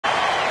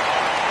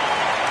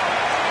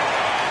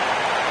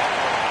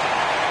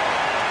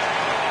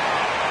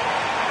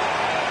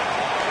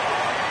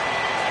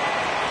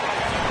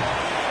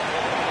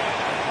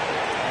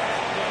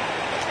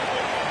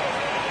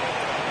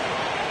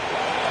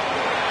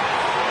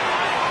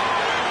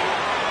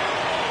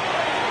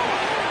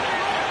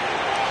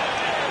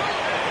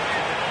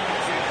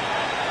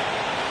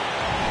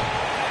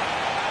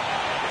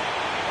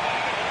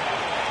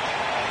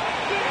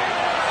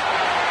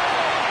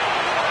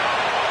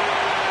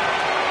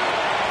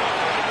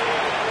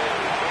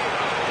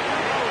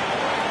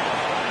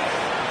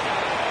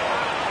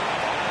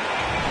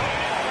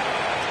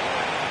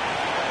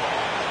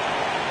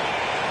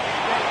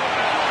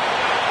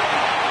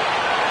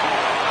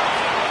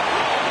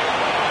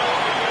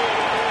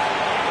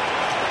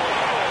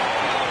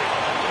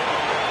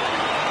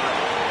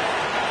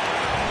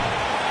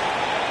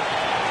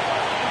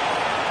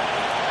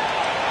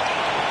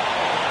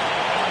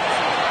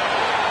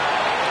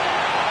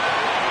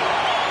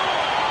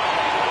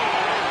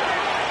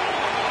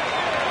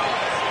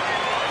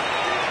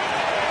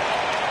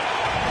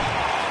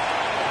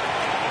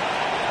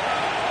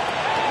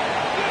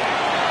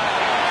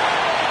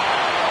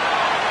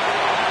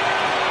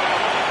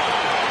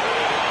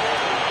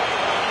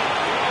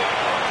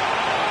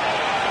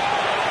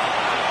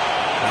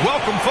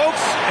Welcome,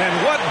 folks, and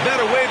what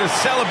better way to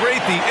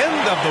celebrate the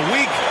end of the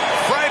week?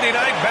 Friday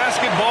night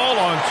basketball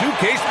on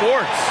 2K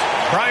Sports.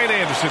 Brian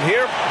Anderson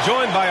here,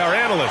 joined by our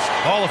analysts,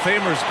 Hall of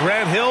Famers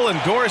Grant Hill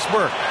and Doris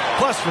Burke,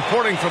 plus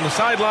reporting from the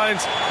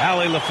sidelines,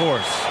 Allie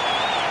LaForce.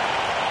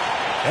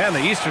 And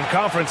the Eastern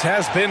Conference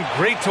has been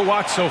great to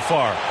watch so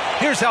far.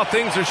 Here's how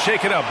things are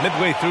shaken up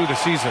midway through the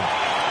season.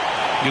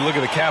 You look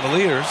at the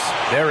Cavaliers,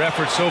 their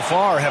efforts so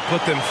far have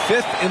put them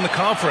 5th in the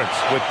conference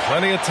with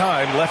plenty of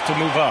time left to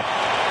move up.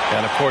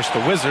 And, of course,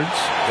 the Wizards,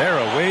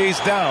 they're a ways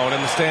down in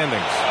the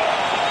standings.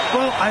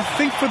 Well, I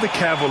think for the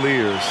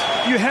Cavaliers,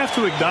 you have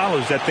to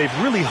acknowledge that they've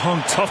really hung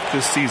tough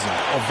this season,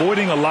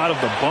 avoiding a lot of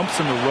the bumps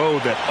in the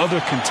road that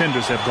other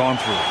contenders have gone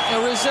through.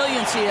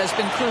 Resiliency has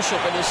been crucial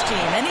for this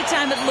team.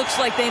 Anytime it looks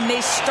like they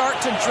may start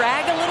to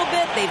drag a little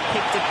bit, they've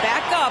picked it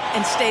back up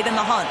and stayed in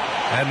the hunt.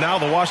 And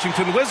now the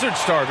Washington Wizards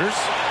starters,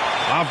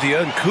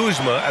 Avdia and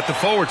Kuzma at the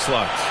forward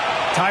slots.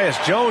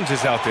 Tyus Jones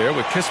is out there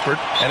with Kispert,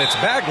 and it's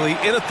Bagley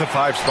in at the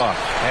 5 spot.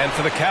 And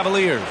for the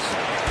Cavaliers,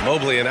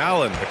 Mobley and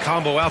Allen, the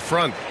combo out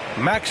front.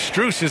 Max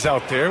Strus is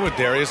out there with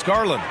Darius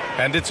Garland.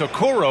 And it's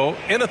Okoro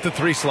in at the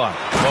 3 slot.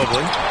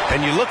 Mobley.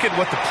 And you look at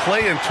what the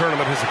play-in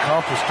tournament has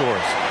accomplished for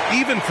us.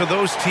 Even for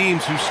those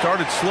teams who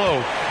started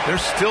slow,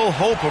 there's still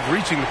hope of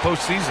reaching the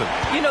postseason.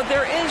 You know,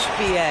 there is,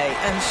 BA,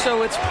 and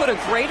so it's put a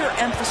greater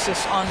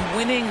emphasis on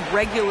winning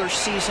regular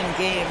season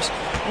games.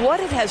 What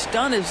it has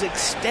done is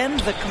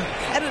extend the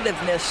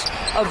competitiveness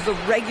of the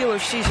regular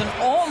season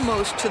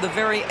almost to the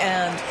very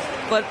end.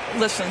 But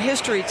listen,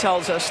 history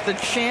tells us the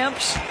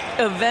champs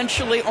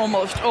eventually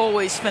almost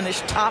always finish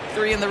top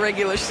 3 in the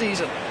regular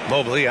season.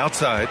 Mobley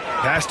outside.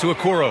 Pass to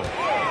Okoro.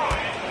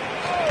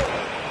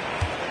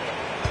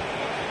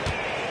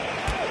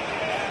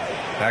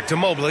 Back to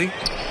Mobley.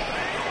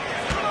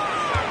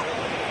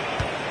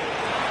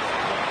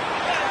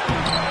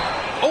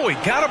 Oh, he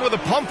got him with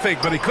a pump fake,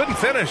 but he couldn't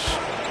finish.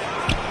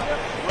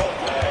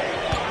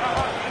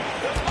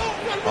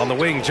 On the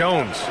wing,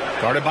 Jones.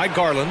 Guarded by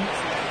Garland.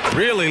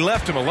 Really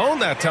left him alone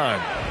that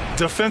time.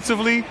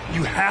 Defensively,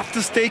 you have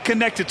to stay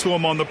connected to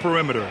him on the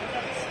perimeter.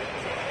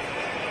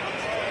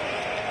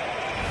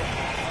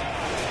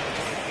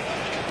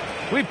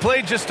 We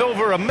played just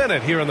over a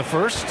minute here in the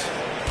first.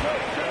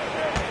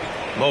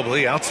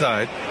 Mobley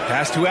outside.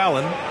 Pass to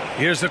Allen.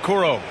 Here's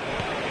Okoro.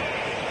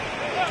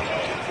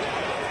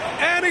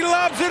 And he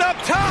lobs it up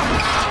top.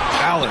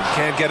 Allen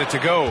can't get it to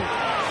go.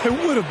 It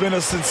would have been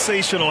a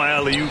sensational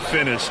alley-oop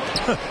finish.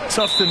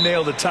 Tough to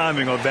nail the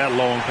timing of that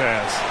long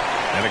pass.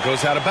 And it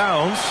goes out of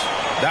bounds.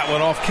 That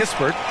one off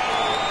Kispert.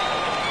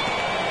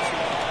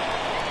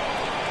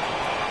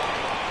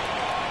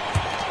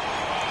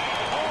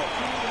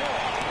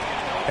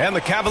 And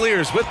the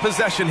Cavaliers with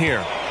possession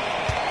here.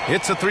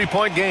 It's a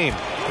 3-point game.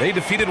 They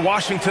defeated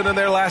Washington in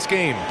their last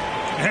game.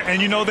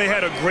 And you know they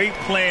had a great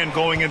plan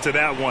going into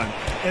that one.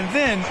 And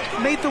then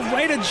made the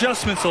right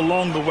adjustments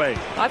along the way.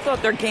 I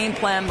thought their game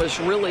plan was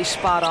really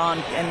spot on,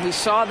 and we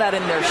saw that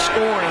in their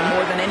scoring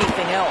more than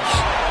anything else.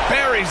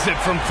 Buries it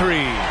from 3.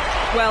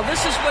 Well,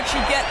 this is what you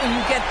get when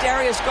you get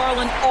Darius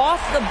Garland off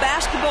the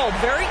basketball.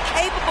 Very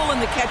capable in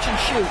the catch and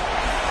shoot.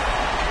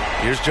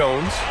 Here's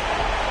Jones.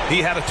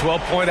 He had a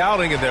 12-point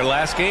outing in their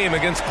last game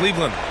against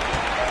Cleveland.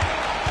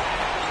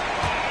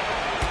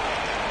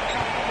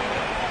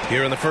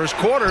 Here in the first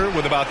quarter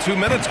with about 2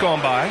 minutes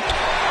gone by.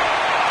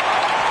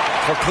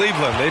 For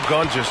Cleveland, they've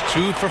gone just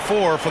 2 for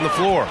 4 from the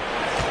floor.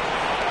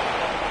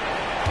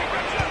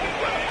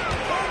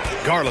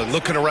 Garland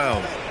looking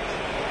around.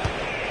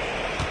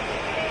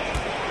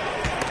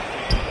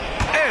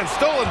 And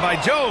stolen by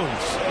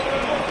Jones.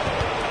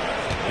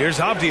 Here's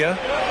Avdia.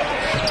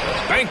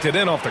 Banked it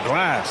in off the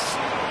glass.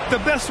 The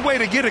best way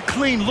to get a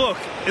clean look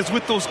is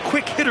with those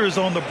quick hitters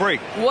on the break.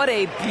 What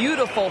a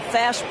beautiful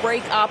fast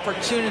break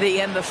opportunity,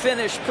 and the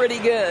finish pretty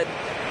good.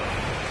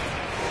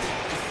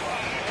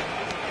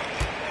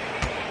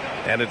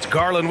 And it's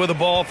Garland with the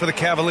ball for the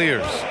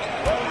Cavaliers.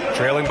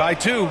 Trailing by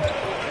 2.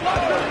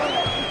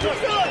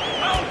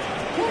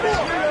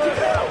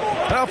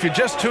 Now, if you're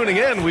just tuning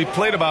in, we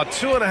played about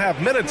 2.5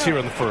 minutes here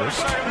in the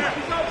first.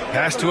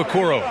 Pass to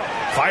Okoro.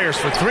 Fires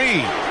for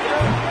 3.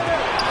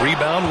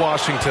 Rebound,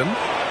 Washington.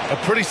 A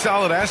pretty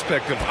solid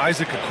aspect of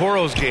Isaac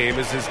Okoro's game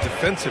is his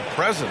defensive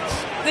presence.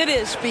 It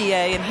is,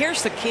 BA, and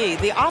here's the key.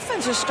 The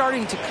offense is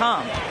starting to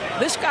come.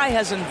 This guy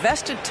has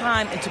invested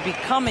time into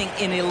becoming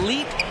an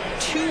elite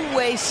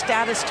two-way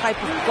status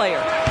type of player.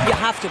 You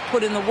have to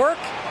put in the work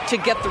to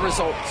get the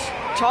results.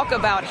 Talk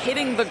about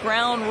hitting the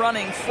ground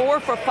running.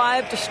 4 for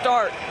 5 to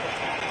start.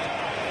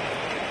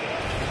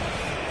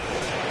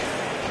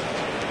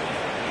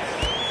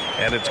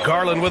 And it's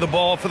Garland with the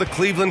ball for the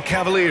Cleveland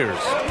Cavaliers.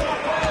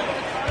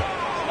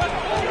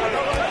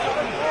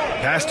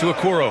 Pass to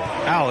Okoro.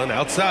 Allen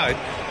outside.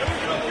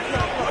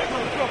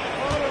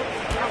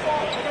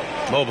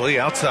 Mobley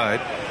outside.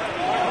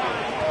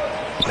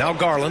 Now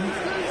Garland.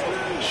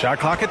 Shot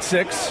clock at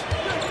 6.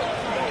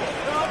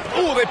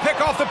 Ooh, they pick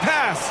off the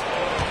pass.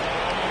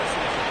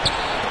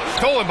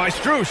 Stolen by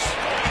Strus.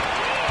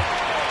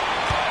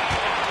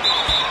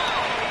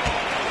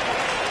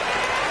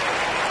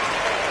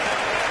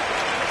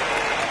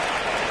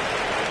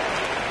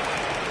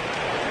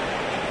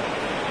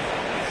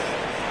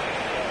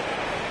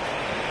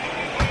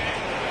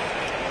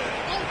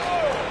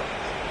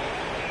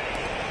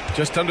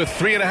 Just under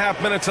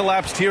 3.5 minutes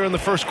elapsed here in the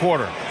first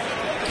quarter.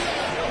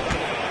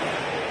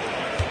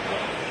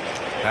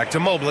 Back to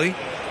Mobley.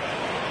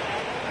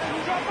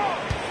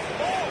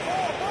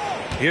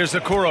 Here's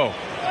Okoro.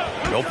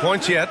 No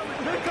points yet.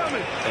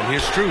 And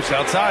here's Strus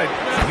outside.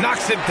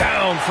 Knocks it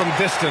down from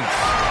distance.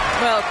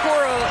 Well,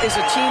 Okoro is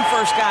a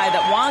team-first guy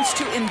that wants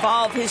to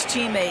involve his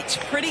teammates.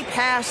 Pretty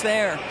pass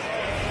there.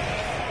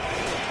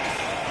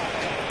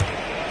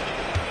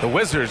 The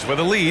Wizards with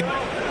a lead.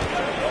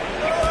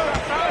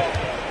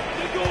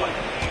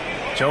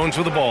 Jones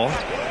with the ball,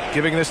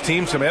 giving this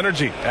team some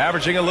energy,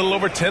 averaging a little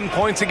over 10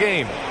 points a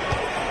game.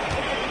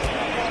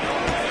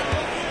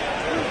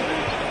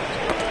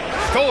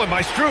 Stolen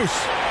by Strus.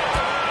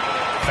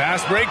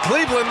 Fast break,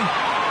 Cleveland.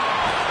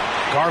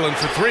 Garland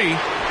for three.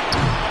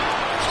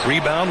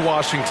 Rebound,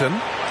 Washington.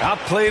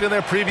 Outplayed in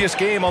their previous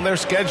game on their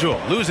schedule,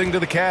 losing to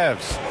the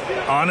Cavs.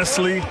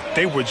 Honestly,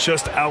 they were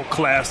just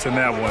outclassed in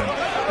that one.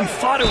 We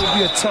thought it would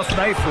be a tough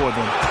night for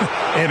them,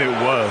 and it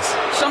was.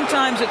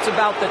 Sometimes it's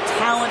about the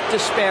talent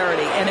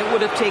disparity, and it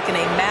would have taken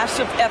a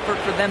massive effort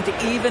for them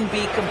to even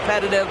be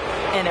competitive,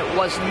 and it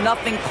was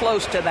nothing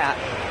close to that.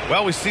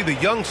 Well, we see the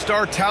young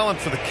star talent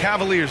for the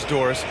Cavaliers,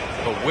 Doris,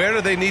 but where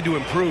do they need to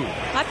improve?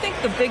 I think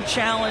the big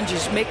challenge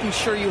is making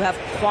sure you have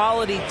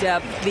quality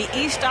depth. The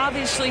East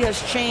obviously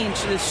has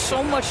changed. It is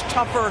so much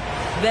tougher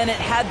than it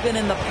had been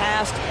in the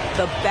past.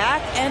 The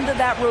back end of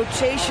that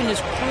rotation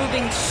is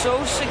proving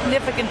so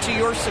significant to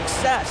your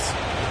success.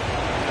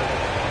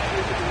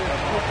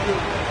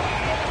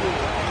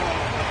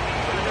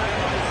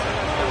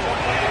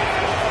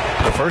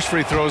 The first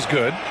free throw is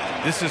good.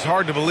 This is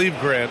hard to believe,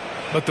 Grant,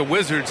 but the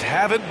Wizards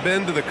haven't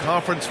been to the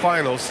conference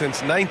finals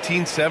since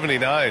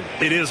 1979.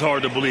 It is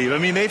hard to believe. I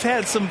mean, they've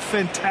had some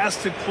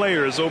fantastic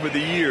players over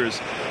the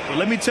years. But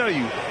let me tell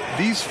you,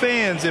 these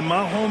fans in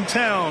my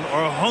hometown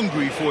are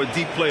hungry for a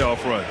deep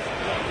playoff run.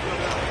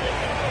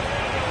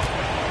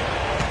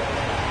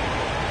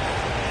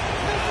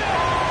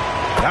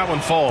 That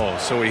one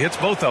falls, so he hits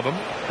both of them.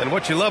 And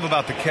what you love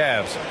about the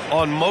Cavs,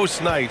 on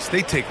most nights,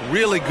 they take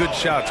really good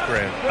shots,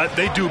 Grant.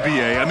 They do,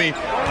 B.A. I mean,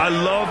 I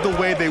love the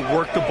way they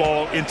work the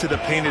ball into the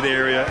painted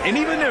area. And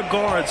even their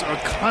guards are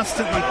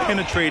constantly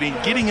penetrating,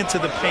 getting into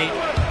the paint,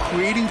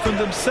 creating for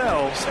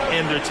themselves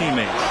and their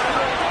teammates.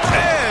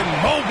 And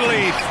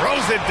Mobley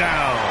throws it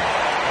down.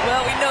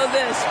 Well, we know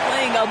this.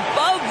 Playing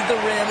above the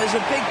rim is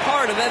a big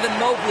part of Evan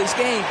Mobley's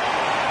game.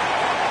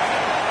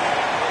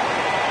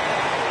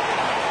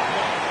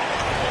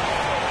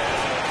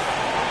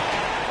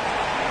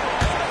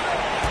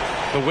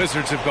 The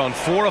Wizards have gone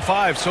 4 of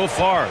 5 so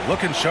far,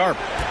 looking sharp.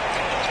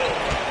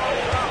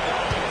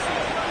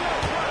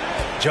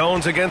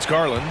 Jones against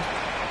Garland.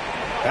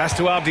 Pass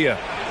to Avdia.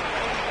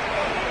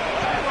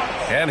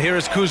 And here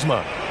is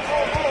Kuzma.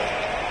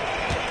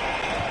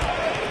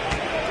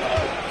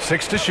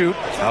 6 to shoot.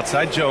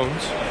 Outside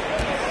Jones.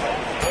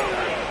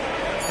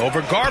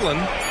 Over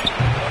Garland.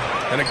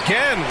 And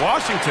again,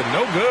 Washington,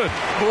 no good.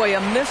 Boy,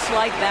 a miss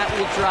like that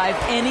will drive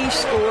any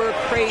scorer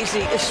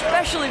crazy,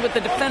 especially with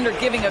the defender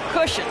giving a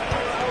cushion.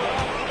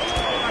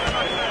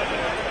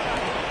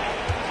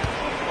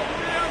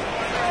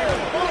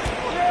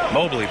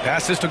 Mobley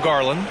passes to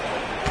Garland.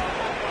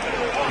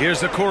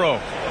 Here's Okoro.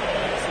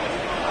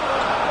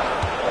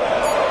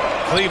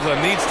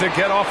 Cleveland needs to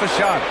get off a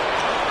shot.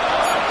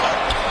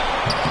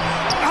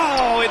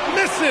 Oh, it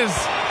misses.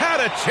 Had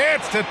a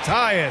chance to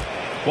tie it.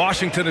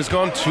 Washington has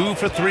gone 2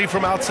 for 3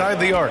 from outside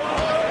the arc.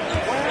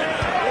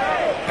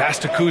 Pass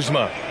to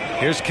Kuzma.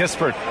 Here's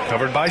Kispert,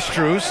 covered by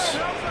Strus.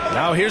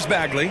 Now here's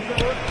Bagley.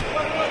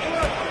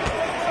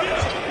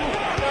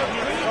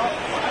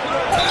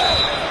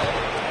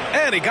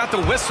 And he got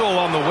the whistle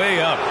on the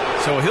way up,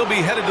 so he'll be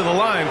headed to the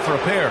line for a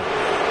pair.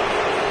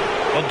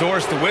 Well,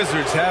 Doris, the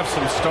Wizards have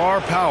some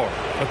star power,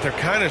 but they're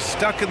kind of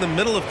stuck in the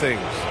middle of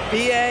things.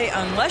 B.A.,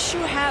 unless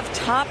you have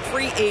top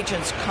free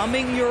agents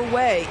coming your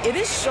way, it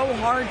is so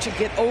hard to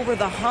get over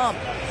the hump.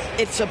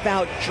 It's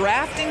about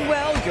drafting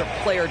well. Your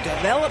player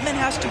development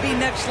has to be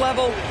next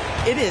level.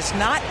 It is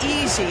not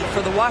easy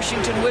for the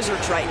Washington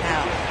Wizards right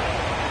now.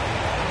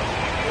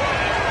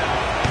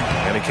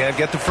 And he can't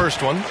get the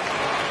first one.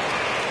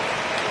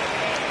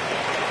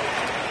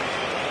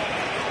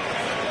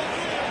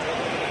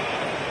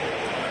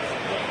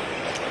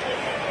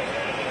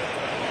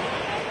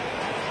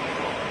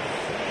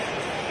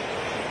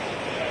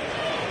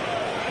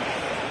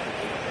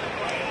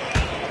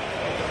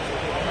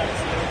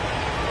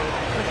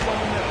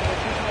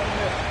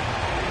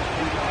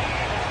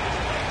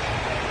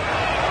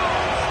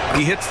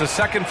 He hits the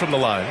second from the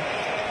line.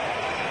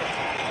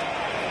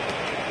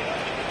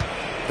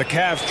 The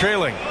Cavs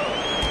trailing.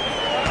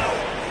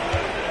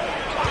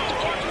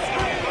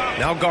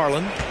 Now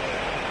Garland.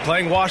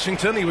 Playing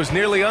Washington, he was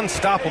nearly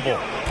unstoppable.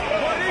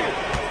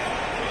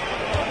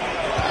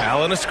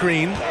 Allen a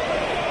screen.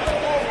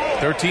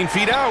 13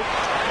 feet out.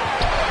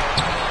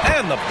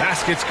 And the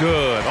basket's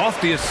good.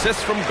 Off the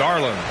assist from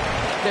Garland.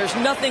 There's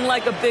nothing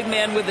like a big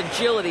man with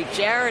agility.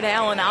 Jared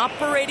Allen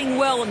operating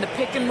well in the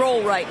pick and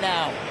roll right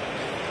now.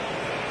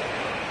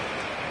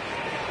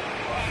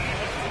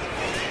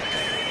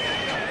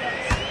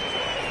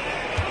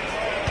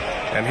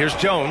 And here's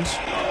Jones.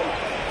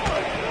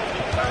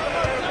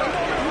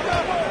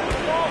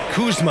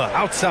 Kuzma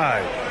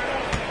outside.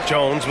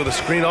 Jones with a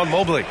screen on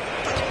Mobley.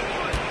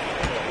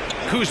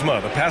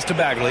 Kuzma, the pass to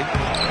Bagley.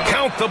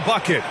 Count the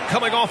bucket,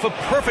 coming off a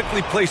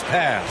perfectly placed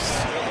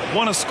pass.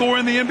 Want to score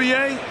in the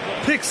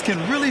NBA? Picks can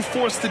really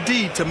force the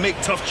D to make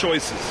tough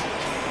choices.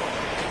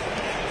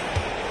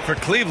 For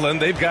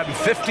Cleveland, they've gotten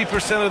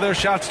 50% of their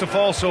shots to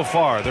fall so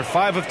far. They're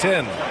 5 of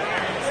 10.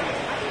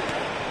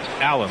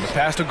 Allen, the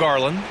pass to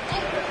Garland.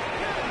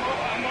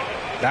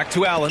 Back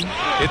to Allen.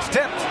 It's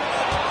tipped.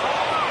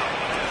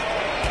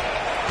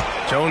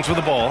 Jones with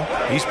the ball.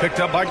 He's picked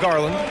up by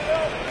Garland.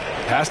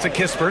 Pass to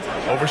Kispert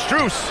over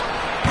Strus.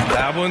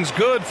 That one's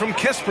good from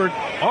Kispert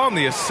on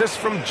the assist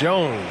from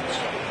Jones.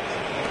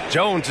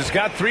 Jones has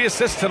got 3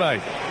 assists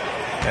tonight.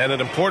 And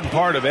an important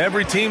part of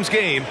every team's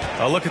game,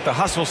 a look at the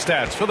hustle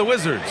stats for the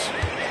Wizards.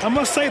 I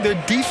must say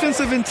their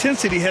defensive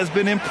intensity has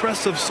been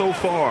impressive so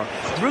far,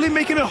 really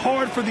making it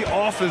hard for the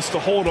offense to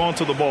hold on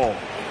to the ball.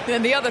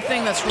 And the other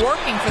thing that's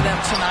working for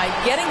them tonight,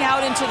 getting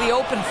out into the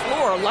open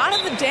floor. A lot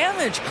of the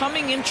damage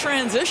coming in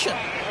transition.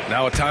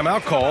 Now a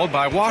timeout called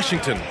by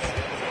Washington.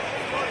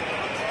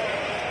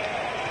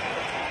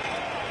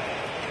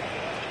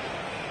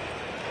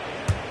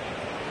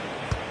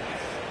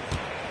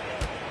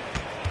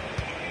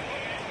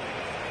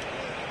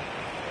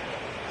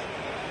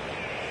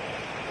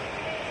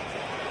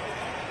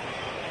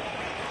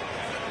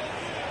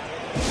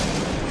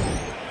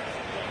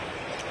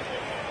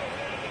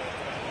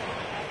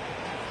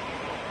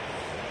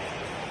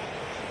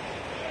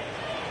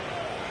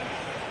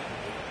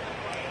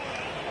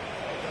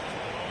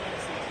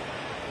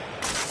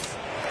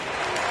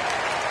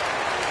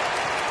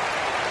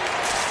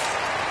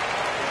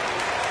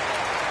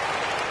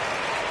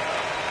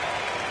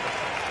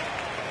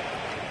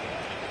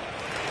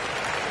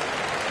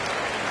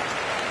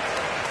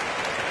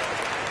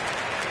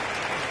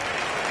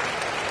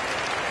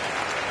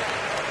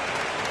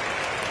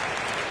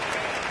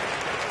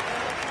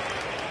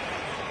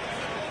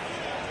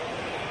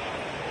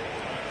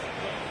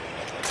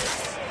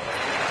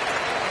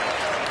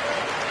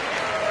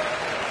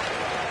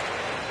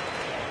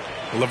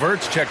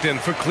 LeVert's checked in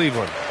for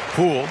Cleveland.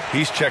 Poole,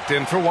 he's checked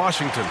in for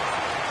Washington.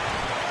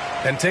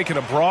 And taking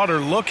a broader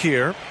look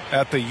here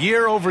at the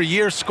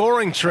year-over-year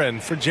scoring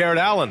trend for Jarrett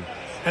Allen.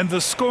 And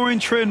the scoring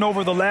trend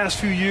over the last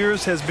few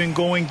years has been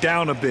going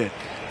down a bit.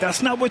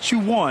 That's not what you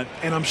want,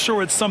 and I'm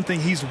sure it's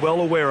something he's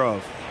well aware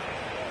of.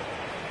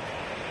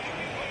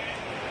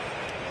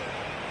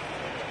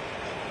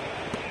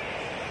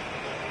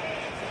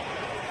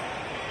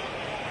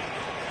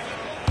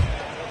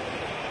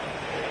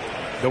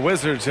 The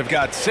Wizards have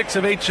got 6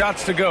 of 8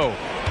 shots to go.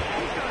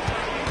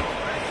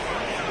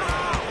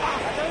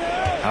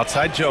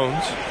 Outside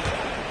Jones.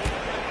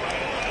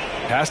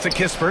 Pass to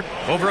Kispert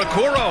over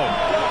Okoro.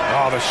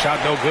 Oh, the shot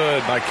no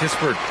good by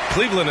Kispert.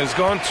 Cleveland has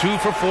gone 2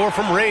 for 4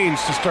 from range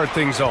to start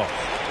things off.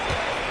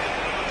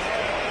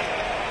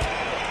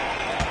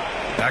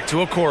 Back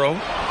to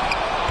Okoro.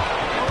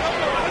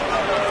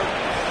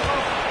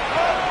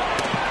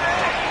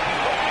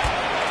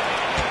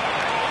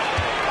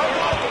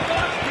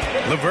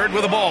 LeVert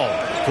with the ball.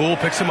 Poole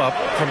picks him up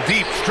from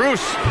deep.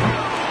 Strus.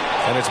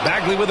 And it's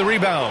Bagley with the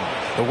rebound.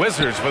 The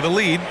Wizards with a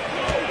lead.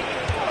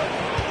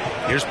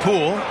 Here's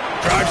Poole.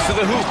 Drives to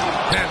the hoop.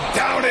 And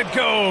down it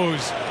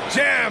goes.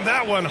 Jam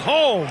that one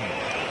home.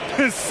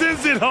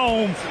 Sends it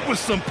home with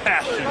some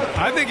passion.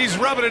 I think he's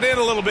rubbing it in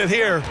a little bit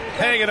here.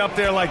 Hanging up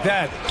there like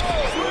that.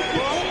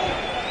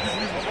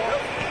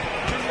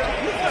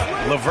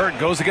 LeVert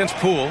goes against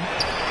Poole.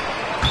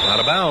 Out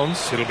of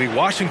bounds. It'll be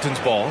Washington's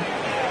ball.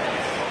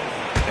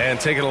 And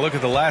taking a look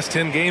at the last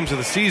 10 games of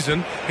the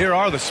season, here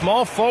are the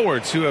small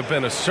forwards who have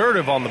been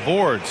assertive on the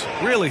boards,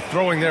 really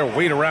throwing their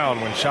weight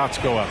around when shots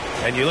go up.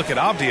 And you look at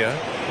Avdia,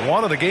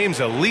 one of the game's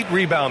elite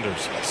rebounders,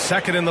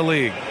 second in the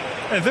league.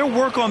 And their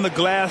work on the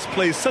glass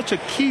plays such a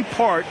key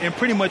part in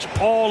pretty much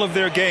all of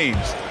their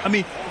games. I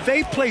mean,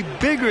 they play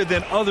bigger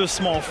than other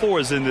small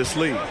forwards in this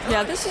league.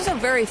 Yeah, this is a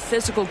very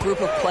physical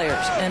group of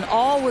players, and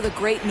all with a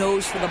great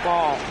nose for the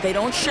ball. They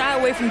don't shy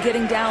away from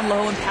getting down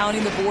low and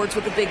pounding the boards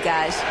with the big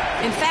guys.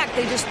 In fact,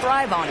 they just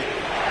thrive on it.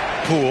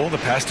 Poole, the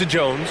pass to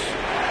Jones.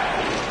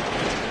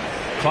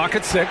 Clock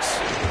at 6.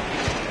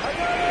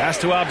 Pass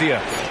to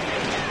Avdia.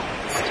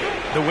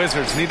 The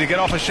Wizards need to get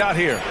off a shot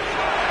here.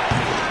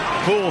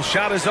 Poole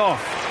shot is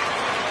off.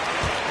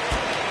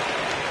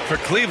 For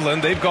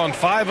Cleveland, they've gone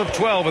 5 of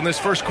 12 in this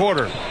first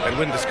quarter. And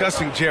when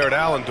discussing Jarrett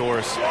Allen,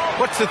 Doris,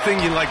 what's the thing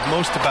you like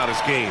most about his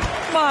game?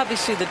 Well,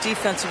 obviously the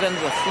defensive end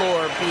of the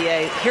floor,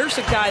 B.A. Here's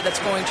a guy that's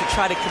going to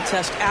try to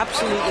contest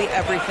absolutely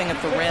everything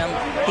at the rim.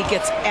 He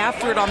gets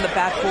after it on the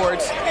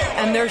backboards.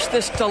 And there's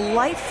this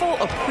delightful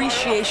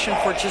appreciation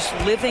for just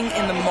living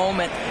in the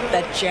moment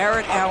that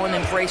Jarrett Allen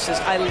embraces.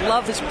 I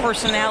love his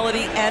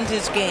personality and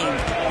his game.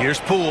 Here's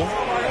Poole.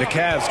 The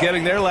Cavs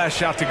getting their last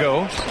shot to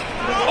go.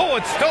 Oh,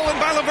 it's stolen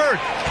by LeVert.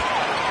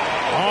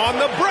 On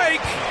the break.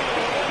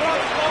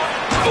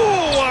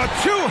 Ooh, a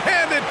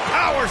two-handed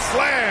power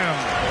slam.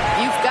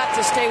 You've got to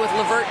to stay with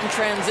LeVert in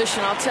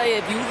transition. I'll tell you,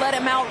 if you let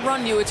him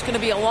outrun you, it's going to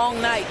be a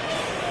long night.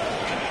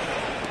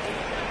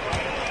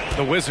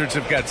 The Wizards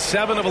have got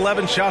 7 of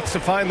 11 shots to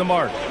find the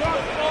mark.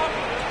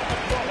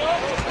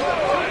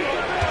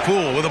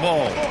 Poole with the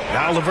ball.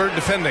 Now LeVert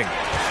defending.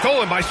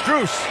 Stolen by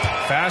Strus.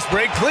 Fast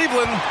break,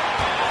 Cleveland.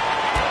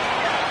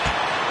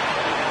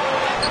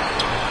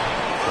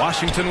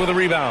 Washington with a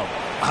rebound.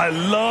 I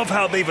love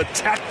how they've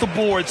attacked the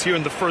boards here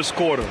in the first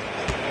quarter.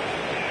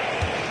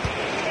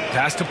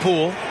 Pass to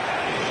Poole.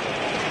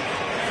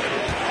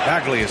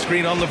 Bagley, a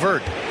screen on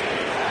LeVert.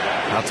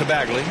 Out to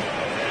Bagley.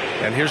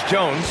 And here's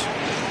Jones.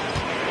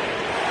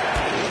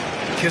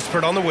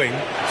 Kispert on the wing.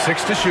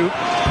 6 to shoot.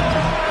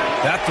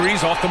 That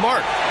three's off the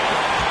mark.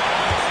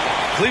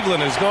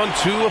 Cleveland has gone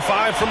 2 of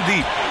 5 from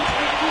deep.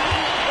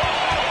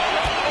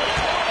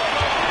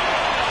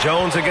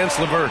 Jones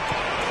against LeVert.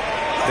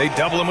 They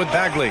double him with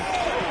Bagley.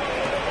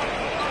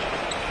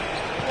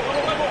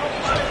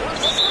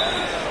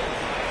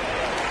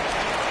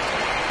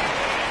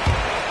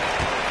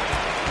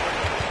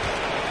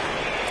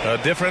 A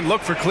different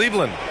look for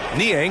Cleveland.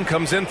 Niang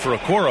comes in for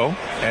Okoro,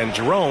 and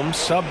Jerome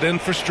subbed in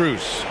for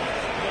Strus.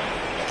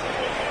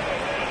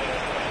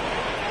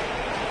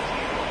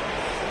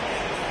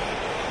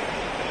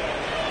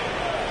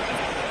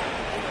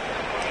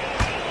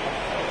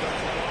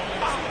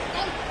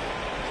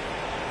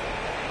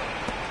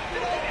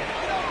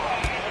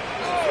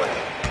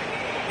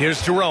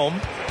 Here's Jerome,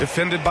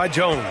 defended by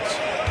Jones.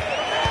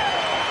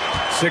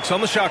 6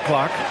 on the shot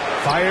clock.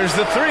 Fires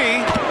the three.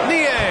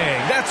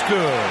 Niang, that's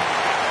good.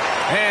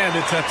 And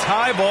it's a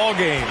tie ball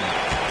game.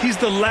 He's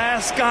the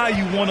last guy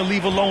you want to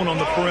leave alone on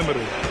the perimeter.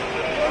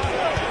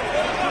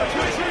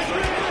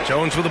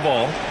 Jones with the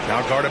ball.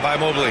 Now guarded by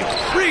Mobley.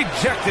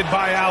 Rejected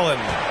by Allen.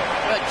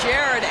 But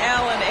Jared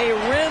Allen, a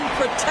rim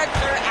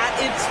protector at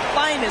its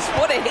finest.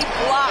 What a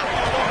block.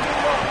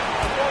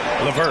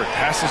 LeVert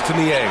passes to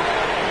Niang.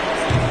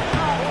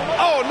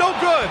 Oh, no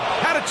good.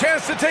 Had a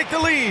chance to take the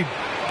lead.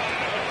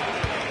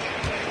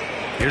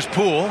 Here's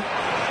Poole.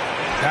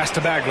 Pass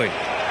to Bagley.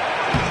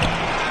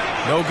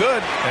 No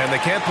good, and they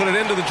can't put it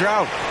into the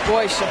drought.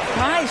 Boy,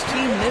 surprised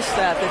he missed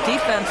that. The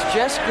defense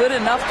just good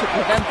enough to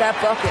prevent that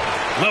bucket.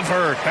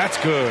 LeVert, that's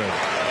good.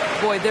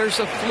 Boy, there's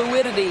a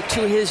fluidity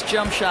to his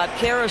jump shot.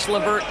 Karis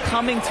LeVert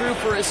coming through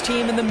for his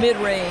team in the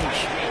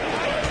mid-range.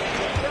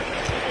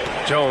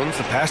 Jones,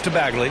 the pass to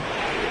Bagley.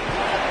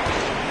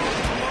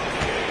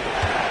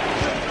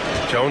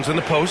 Jones in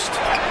the post.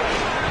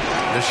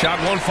 The shot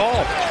won't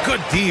fall. Good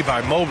D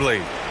by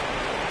Mobley.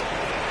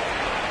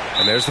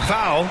 And there's the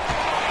foul.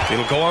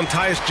 It'll go on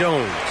Tyus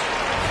Jones.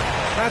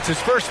 That's his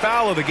first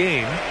foul of the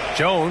game.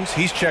 Jones,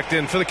 he's checked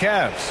in for the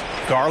Cavs.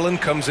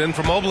 Garland comes in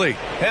for Mobley.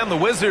 And the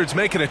Wizards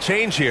making a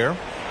change here.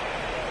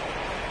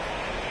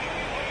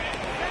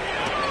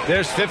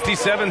 There's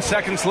 57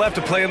 seconds left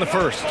to play in the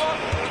first.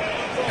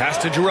 Pass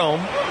to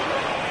Jerome.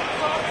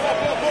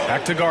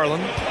 Back to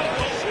Garland.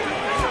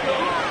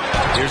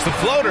 Here's the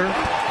floater.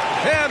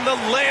 And the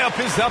layup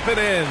is up and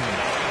in.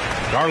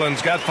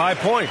 Garland's got 5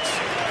 points.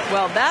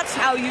 Well, that's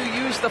how you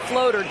use the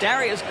floater.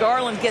 Darius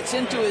Garland gets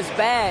into his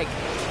bag.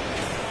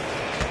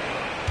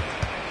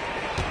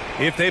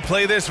 If they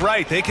play this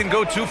right, they can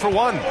go 2 for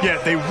 1.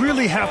 Yeah, they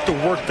really have to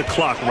work the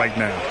clock right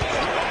now.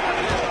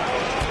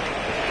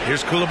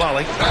 Here's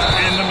Coulibaly.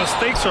 And the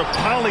mistakes are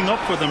piling up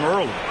for them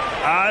early.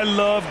 I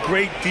love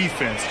great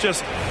defense.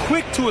 Just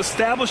quick to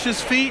establish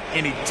his feet,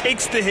 and he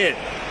takes the hit.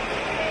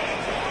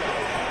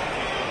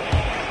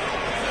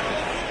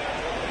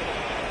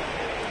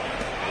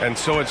 And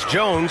so it's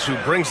Jones who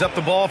brings up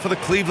the ball for the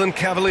Cleveland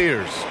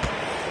Cavaliers.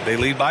 They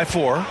lead by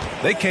 4.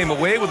 They came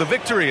away with a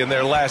victory in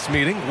their last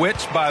meeting,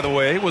 which, by the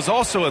way, was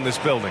also in this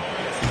building.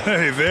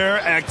 Hey,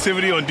 their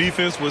activity on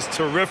defense was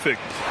terrific.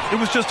 It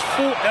was just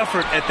full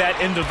effort at that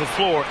end of the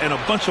floor and a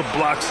bunch of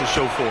blocks to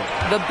show for it.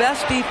 The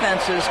best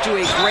defenses do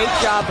a great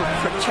job of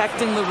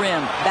protecting the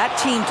rim. That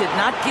team did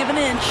not give an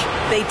inch.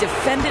 They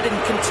defended and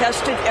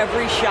contested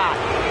every shot.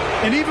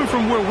 And even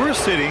from where we're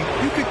sitting,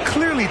 you could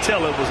clearly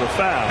tell it was a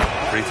foul.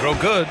 Free throw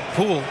good.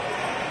 Poole.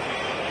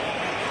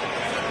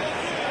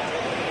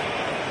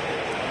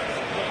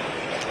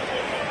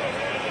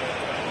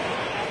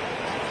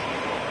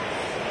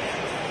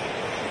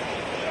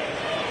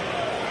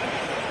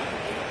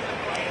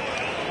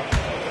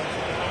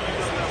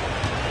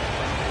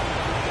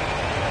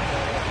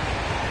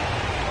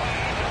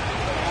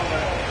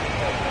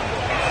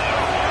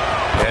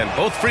 And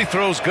both free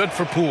throws good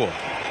for Poole.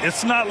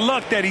 It's not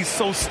luck that he's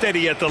so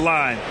steady at the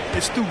line.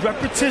 It's through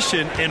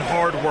repetition and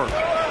hard work.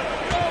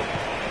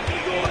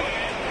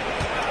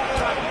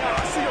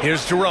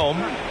 Here's Jerome,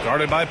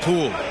 guarded by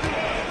Poole.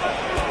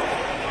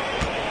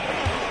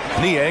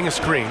 Niang a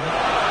screen.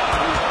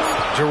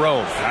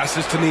 Jerome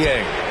passes to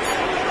Niang.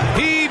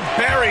 He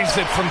buries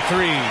it from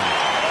 3.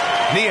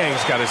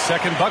 Niang's got his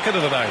second bucket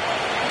of the night.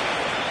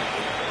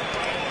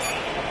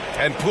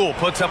 And Poole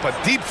puts up a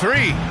deep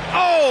 3.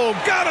 Oh,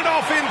 got it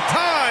off in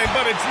time,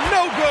 but it's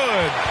no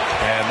good.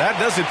 And that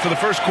does it for the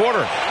first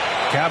quarter.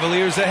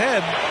 Cavaliers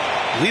ahead,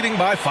 leading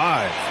by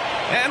 5.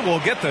 And we'll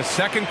get the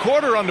second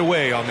quarter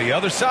underway on the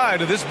other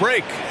side of this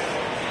break.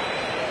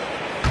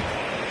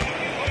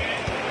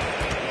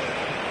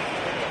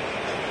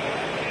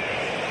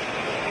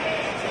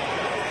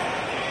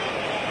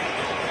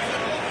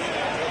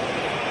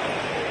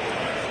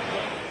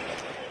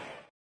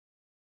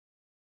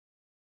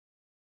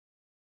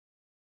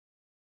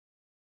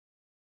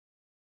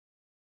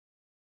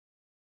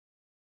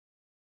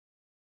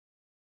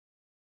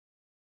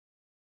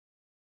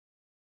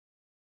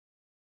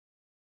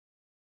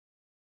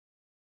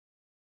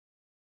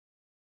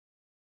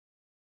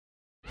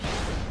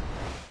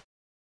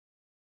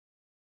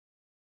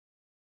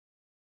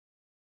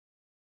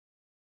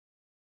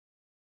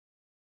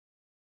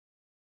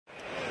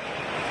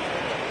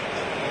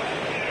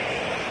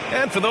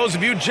 And for those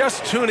of you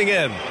just tuning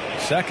in,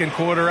 second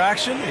quarter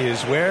action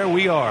is where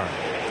we are.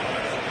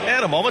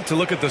 And a moment to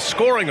look at the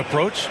scoring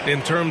approach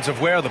in terms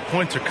of where the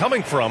points are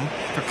coming from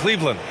for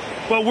Cleveland.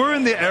 Well, we're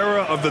in the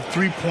era of the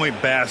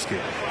three-point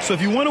basket. So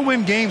if you want to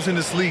win games in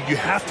this league, you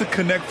have to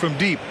connect from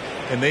deep,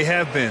 and they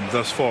have been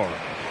thus far.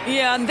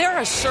 Yeah, and their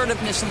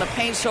assertiveness in the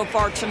paint so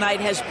far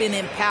tonight has been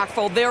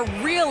impactful. They're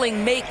really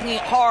making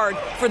it hard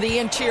for the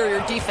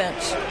interior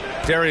defense.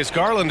 Darius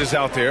Garland is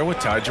out there with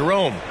Ty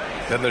Jerome.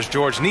 Then there's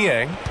George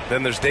Niang.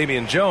 Then there's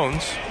Damian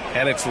Jones.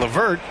 And it's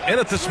LeVert in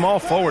at the small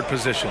forward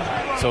position.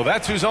 So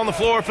that's who's on the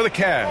floor for the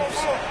Cavs.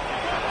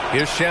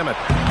 Here's Shamet.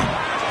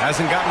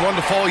 Hasn't gotten one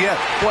to fall yet.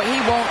 Well, he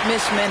won't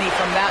miss many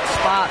from that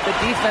spot. The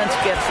defense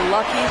gets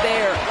lucky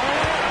there.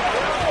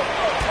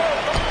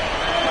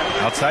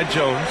 Outside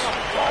Jones.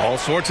 All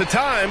sorts of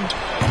time.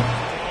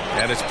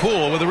 And it's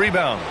Poole with a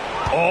rebound.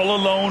 All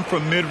alone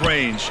from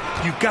mid-range.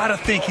 You got to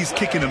think he's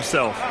kicking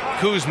himself.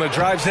 Kuzma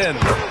drives in.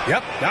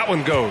 Yep, that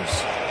one goes.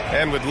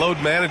 And with load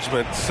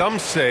management, some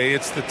say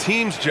it's the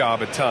team's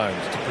job at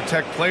times to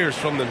protect players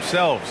from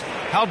themselves.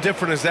 How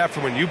different is that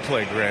from when you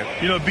play,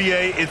 Grant? You know,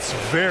 B.A., it's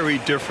very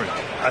different.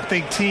 I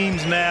think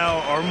teams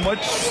now are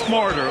much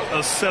smarter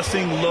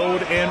assessing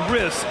load and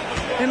risk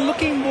and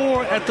looking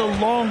more at the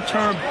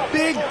long-term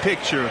big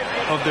picture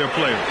of their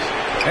players.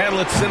 And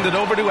let's send it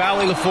over to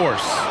Allie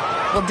LaForce.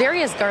 Well,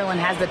 Darius Garland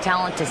has the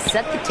talent to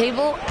set the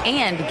table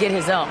and get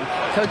his own.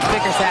 Coach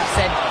Bickerstaff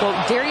said,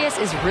 quote, Darius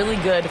is really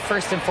good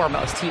first and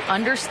foremost. He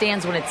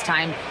understands when it's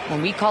time,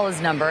 when we call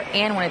his number,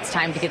 and when it's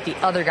time to get the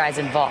other guys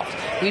involved.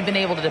 We've been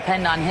able to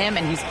depend on him,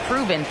 and he's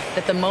proven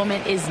that the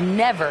moment is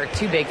never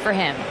too big for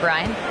him.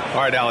 Brian?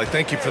 All right, Allie,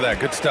 thank you for that.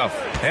 Good stuff.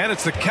 And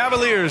it's the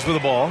Cavaliers with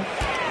the ball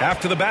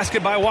after the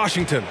basket by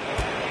Washington.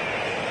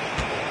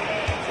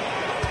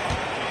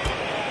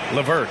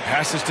 LeVert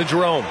passes to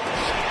Jerome.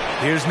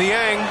 Here's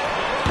Niang.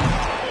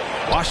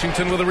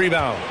 Washington with a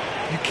rebound.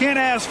 You can't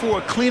ask for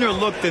a cleaner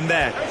look than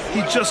that.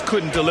 He just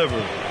couldn't deliver.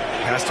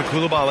 Pass to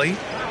Coulibaly.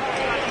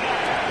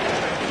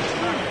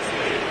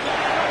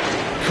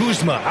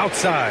 Kuzma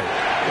outside.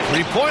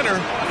 Three-pointer.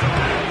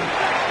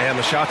 And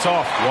the shot's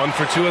off. 1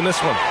 for 2 in this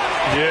one.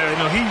 Yeah,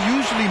 no, he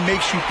usually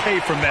makes you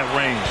pay from that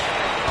range.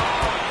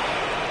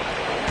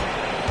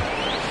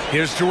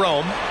 Here's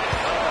Jerome.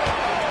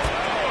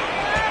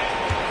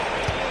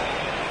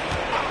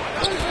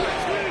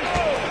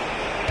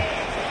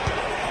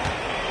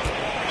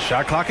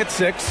 Shot clock at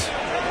 6.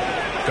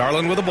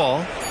 Garland with the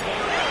ball.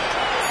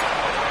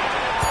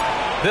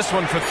 This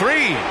one for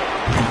 3.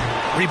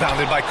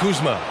 Rebounded by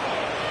Kuzma.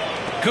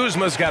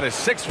 Kuzma's got his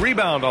 6th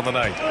rebound on the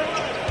night.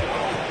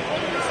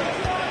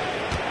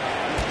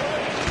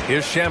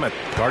 Here's Shamet,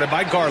 guarded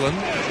by Garland.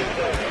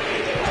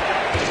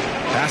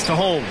 Pass to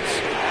Holmes.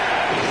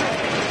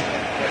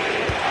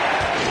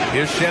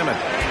 Here's Shamet.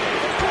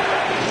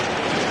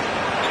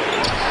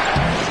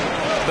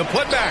 The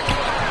putback.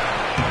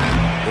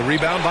 The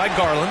rebound by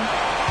Garland.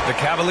 The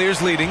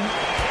Cavaliers leading.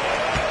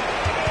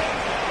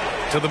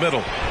 To the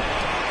middle.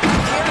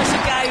 Here is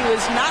a guy who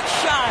is not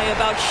shy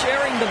about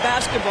sharing the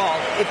basketball.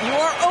 If you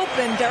are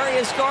open,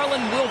 Darius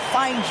Garland will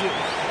find you.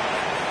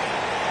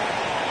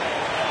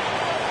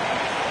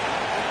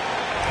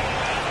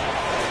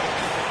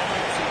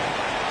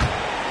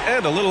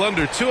 And a little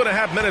under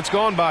 2.5 minutes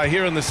gone by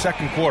here in the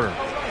second quarter.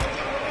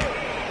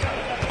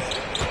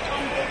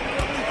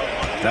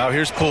 Now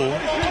here's Poole.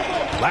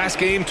 Last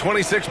game,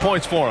 26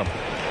 points for him.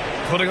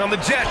 Putting on the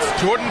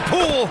Jets, Jordan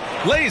Poole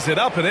lays it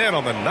up and in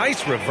on the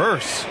nice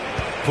reverse.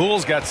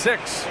 Poole's got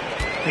 6.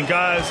 And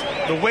guys,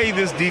 the way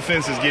this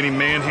defense is getting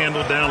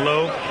manhandled down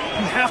low,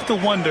 you have to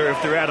wonder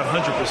if they're at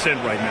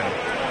 100% right now.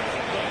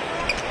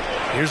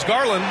 Here's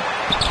Garland.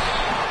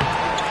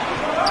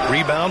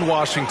 Rebound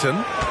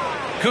Washington.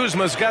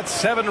 Kuzma's got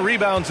 7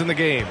 rebounds in the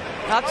game.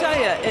 I'll tell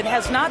you, it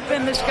has not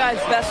been this guy's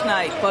best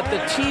night, but the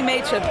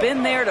teammates have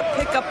been there to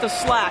pick up the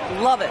slack.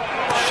 Love it.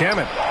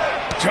 Shamet.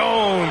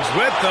 Jones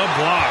with the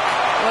block.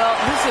 Well,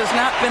 this has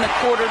not been a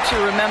quarter to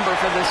remember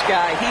for this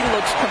guy. He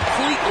looks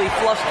completely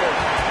flustered.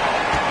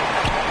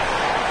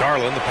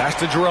 Garland, the pass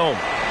to Jerome.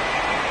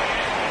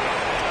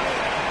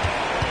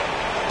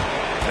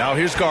 Now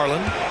here's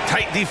Garland.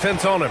 Tight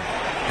defense on him.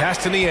 Pass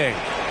to Niang.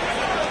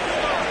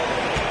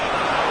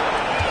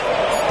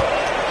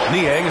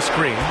 Niang, a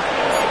screen.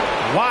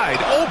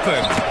 Wide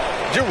open.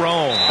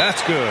 Jerome,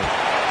 that's good.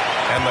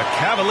 And the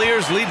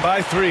Cavaliers lead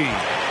by 3.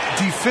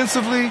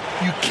 Defensively,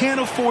 you can't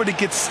afford to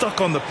get stuck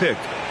on the pick.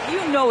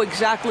 You know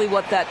exactly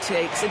what that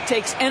takes. It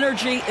takes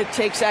energy, it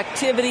takes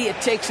activity,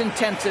 it takes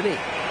intensity.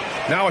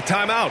 Now a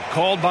timeout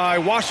called by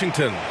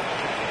Washington.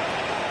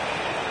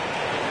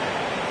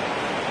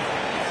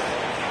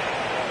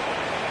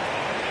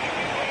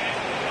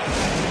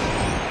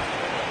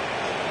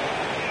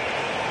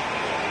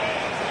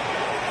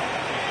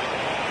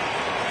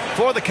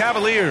 For the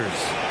Cavaliers,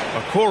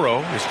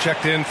 Okoro is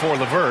checked in for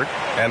LeVert,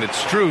 and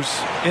it's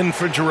Strus in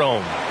for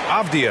Jerome.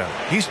 Avdia,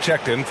 he's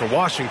checked in for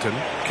Washington.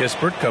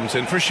 Kispert comes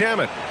in for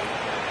Shamet.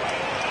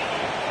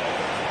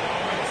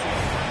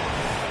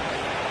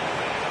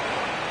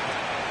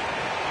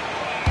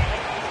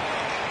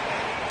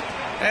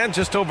 And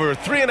just over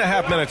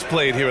 3.5 minutes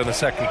played here in the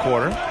second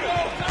quarter.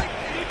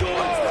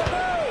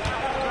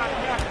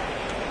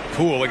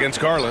 Poole against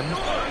Garland.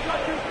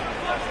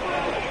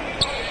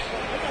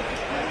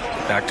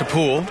 Back to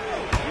Poole.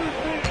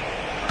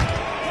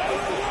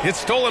 It's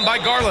stolen by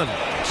Garland.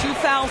 2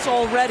 fouls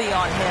already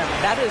on him.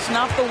 That is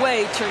not the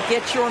way to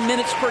get your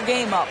minutes per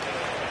game up.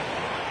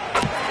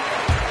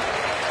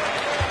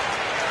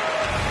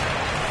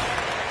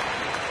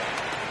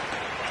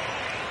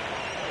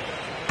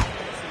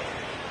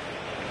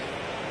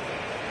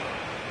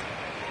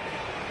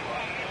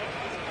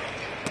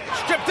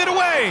 Stripped it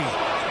away.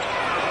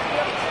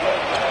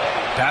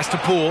 Pass to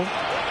Poole.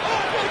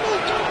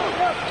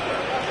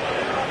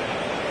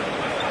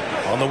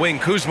 On the wing,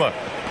 Kuzma.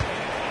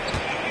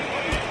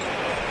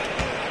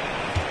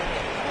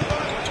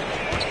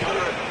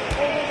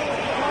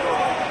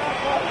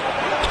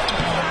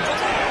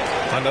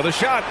 Another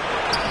shot.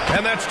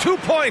 And that's 2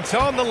 points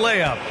on the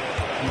layup.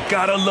 You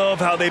gotta love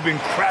how they've been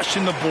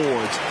crashing the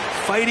boards,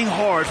 fighting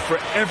hard for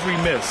every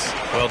miss.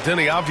 Well,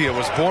 Denny Avdia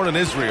was born in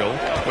Israel,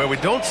 where we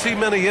don't see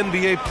many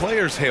NBA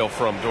players hail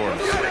from, Doris.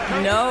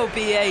 No,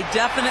 B.A.,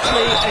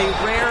 definitely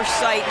a rare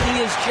sight. He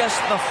is just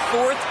the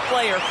 4th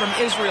player from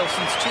Israel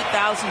since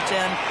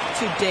 2010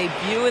 to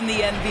debut in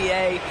the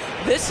NBA.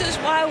 This is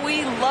why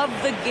we love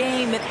the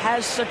game. It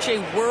has such a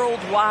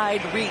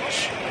worldwide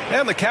reach.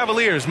 And the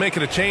Cavaliers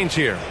making a change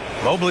here.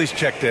 Mobley's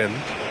checked in.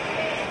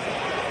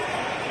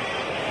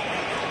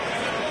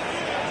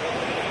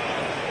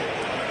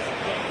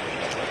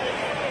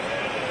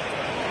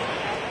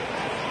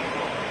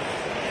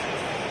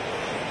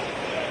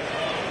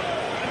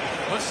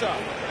 What's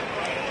up?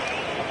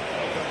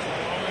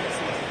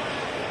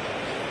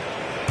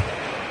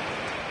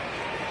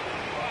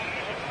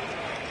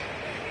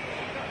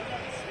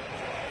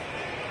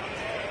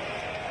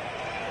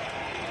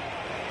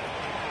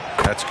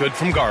 That's good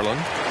from Garland.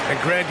 And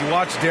Grant, you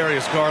watch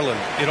Darius Garland.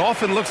 It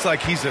often looks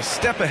like he's a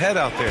step ahead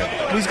out there.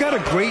 Well, he's got a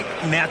great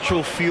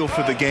natural feel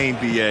for the game,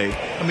 B.A.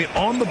 I mean,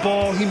 on the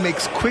ball, he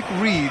makes quick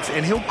reads,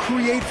 and he'll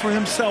create for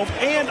himself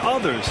and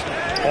others.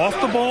 Off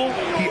the ball,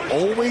 he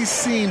always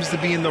seems to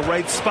be in the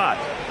right spot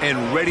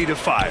and ready to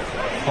fire.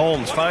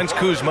 Holmes finds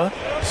Kuzma.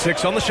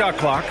 6 on the shot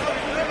clock.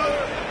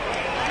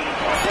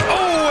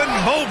 Oh,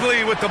 and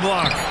Mobley with the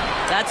block.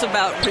 That's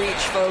about reach,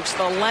 folks.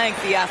 The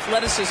length, the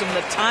athleticism,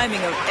 the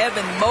timing of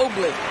Evan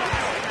Mobley.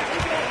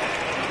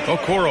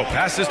 Okoro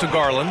passes to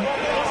Garland.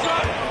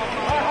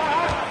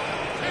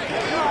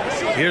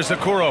 Here's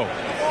Okoro.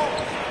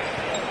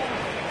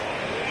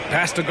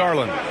 Pass to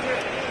Garland.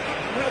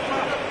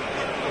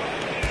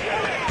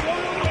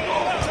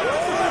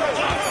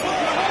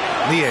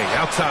 Niang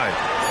outside.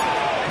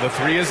 The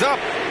 3 is up.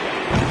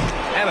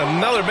 And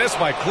another miss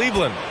by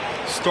Cleveland.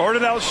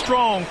 Started out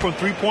strong from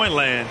three-point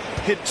land.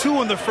 Hit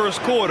 2 in the first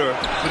quarter,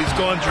 but he's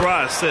gone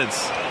dry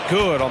since.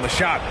 Good on the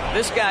shot.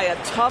 This guy a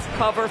tough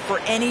cover for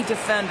any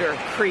defender.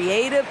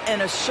 Creative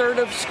and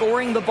assertive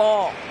scoring the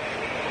ball.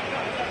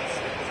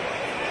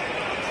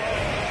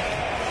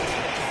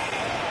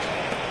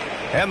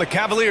 And the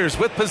Cavaliers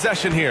with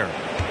possession here.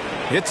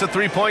 It's a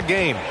 3-point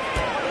game.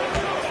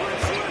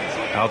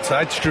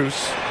 Outside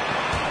Strus.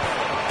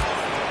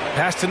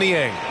 Pass to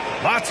Niang.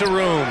 Lots of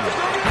room.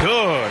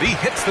 Good. He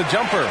hits the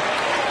jumper.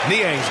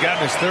 Niang's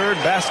gotten his 3rd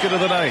basket of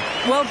the night.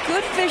 Well,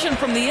 good vision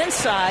from the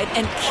inside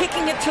and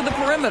kicking it to the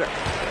perimeter.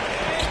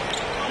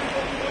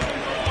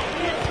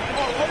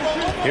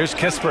 Here's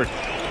Kispert.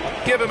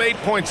 Give him 8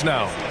 points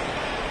now.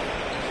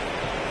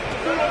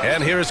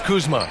 And here is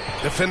Kuzma,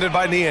 defended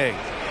by Niang.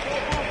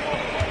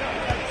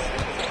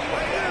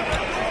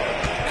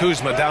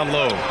 Kuzma down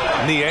low.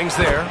 Niang's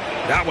there.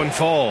 That one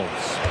falls.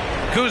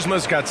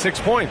 Kuzma's got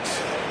 6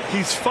 points.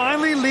 He's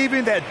finally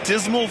leaving that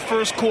dismal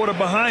first quarter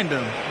behind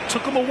him.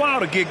 Took him a while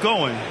to get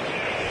going.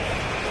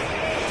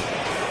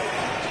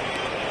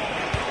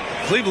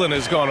 Cleveland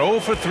has gone 0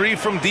 for 3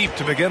 from deep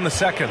to begin the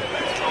second.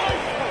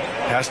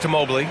 Pass to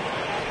Mobley.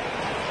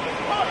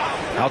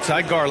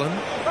 Outside Garland.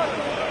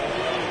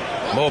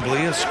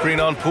 Mobley, a screen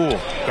on Poole.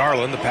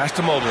 Garland, the pass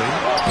to Mobley.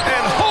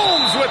 And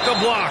Holmes with the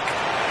block.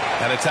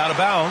 And it's out of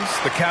bounds.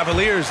 The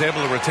Cavaliers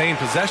able to retain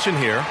possession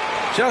here.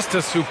 Just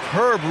a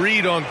superb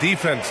read on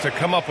defense to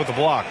come up with the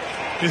block.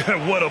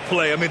 What a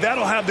play. I mean,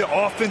 that'll have the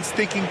offense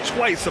thinking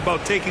twice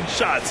about taking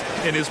shots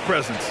in his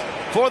presence.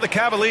 For the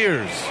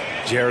Cavaliers,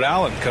 Jared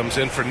Allen comes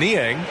in for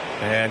Niang,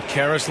 and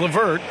Karis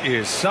LeVert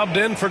is subbed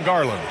in for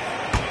Garland.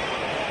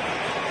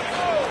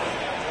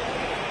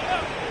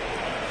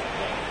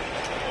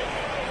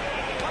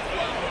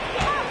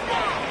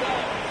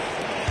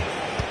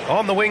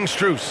 On the wing,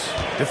 Strus,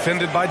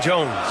 defended by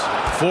Jones.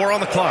 4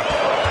 on the clock.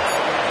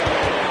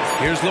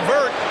 Here's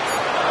LeVert.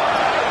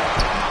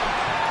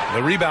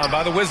 The rebound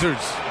by the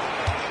Wizards.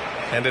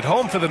 And at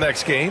home for the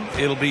next game,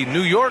 it'll be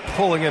New York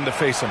pulling in to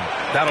face them.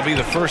 That'll be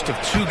the first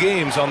of 2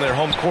 games on their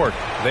home court.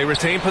 They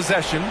retain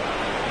possession.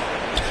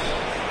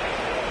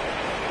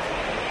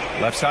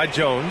 Left side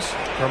Jones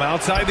from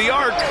outside the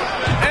arc.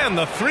 And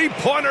the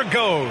three-pointer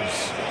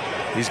goes.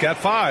 He's got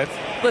 5.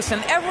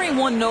 Listen,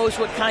 everyone knows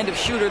what kind of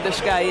shooter this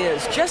guy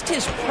is. Just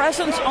his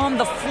presence on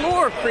the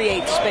floor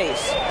creates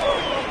space.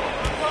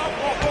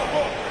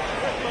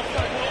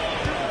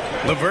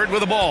 LeVert with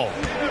the ball.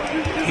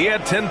 He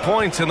had 10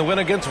 points in the win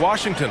against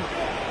Washington.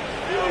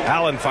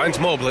 Allen finds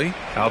Mobley.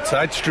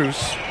 Outside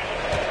Strus.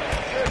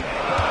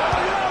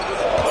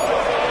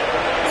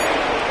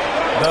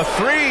 The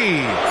 3.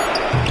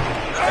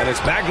 And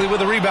it's Bagley with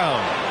the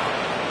rebound.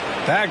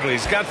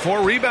 Bagley's got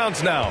 4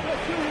 rebounds now.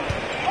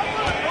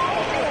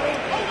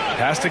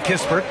 Pass to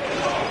Kispert.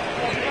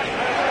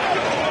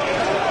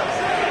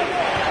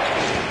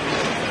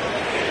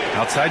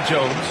 Outside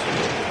Jones.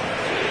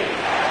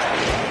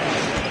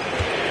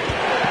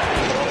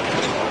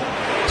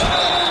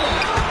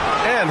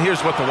 And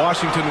here's what the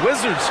Washington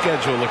Wizards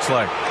schedule looks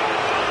like.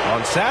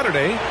 On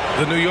Saturday,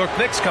 the New York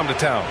Knicks come to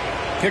town,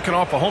 kicking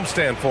off a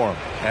homestand for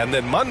them. And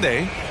then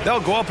Monday, they'll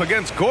go up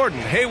against Gordon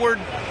Hayward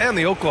and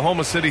the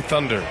Oklahoma City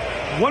Thunder.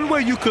 One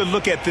way you could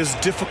look at this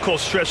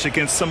difficult stretch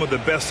against some of the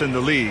best in the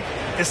league,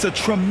 it's a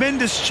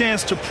tremendous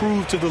chance to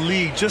prove to the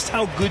league just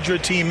how good your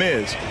team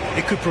is.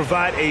 It could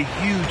provide a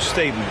huge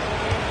statement.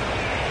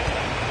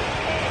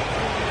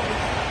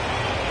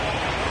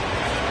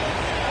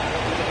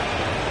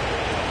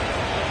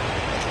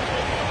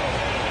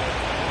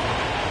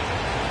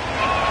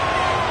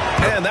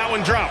 And that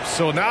one drops,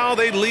 so now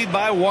they lead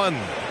by 1.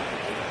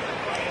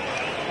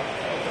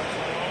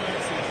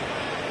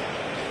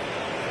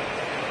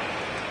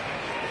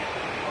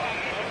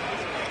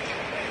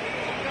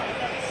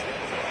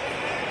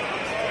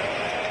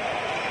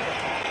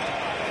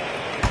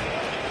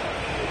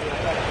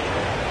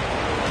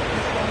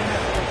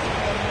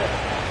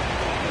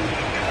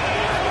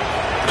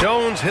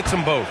 Jones hits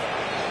them both.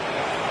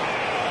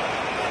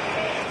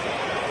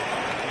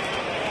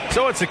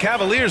 So it's the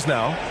Cavaliers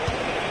now.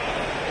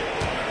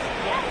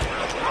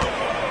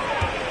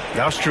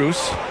 Now Strus.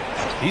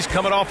 He's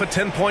coming off a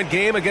 10-point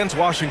game against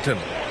Washington.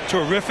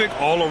 Terrific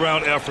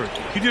all-around effort.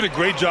 He did a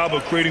great job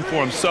of creating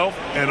for himself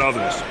and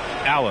others.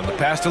 Allen, the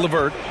pass to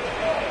LeVert.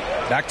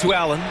 Back to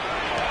Allen.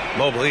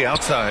 Mobley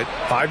outside.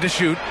 5 to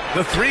shoot.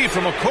 The 3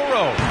 from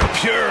Okoro.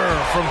 Pure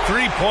from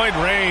three-point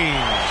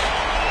range.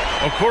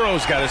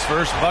 Okoro's got his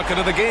first bucket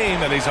of the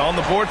game, and he's on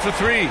the board for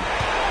 3.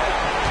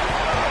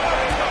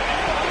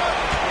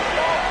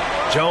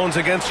 Jones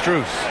against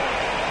Strus.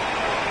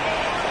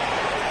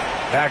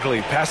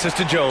 Bagley passes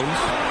to Jones.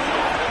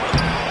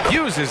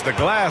 Uses the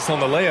glass on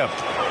the layup.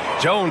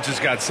 Jones has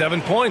got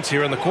 7 points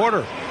here in the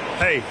quarter.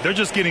 Hey, they're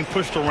just getting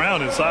pushed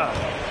around inside.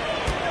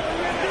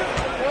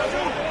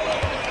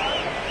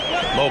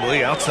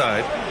 Mobley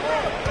outside.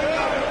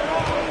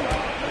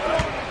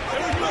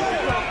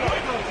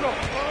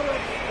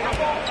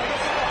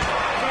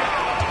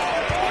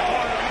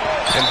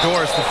 And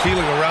Doris, the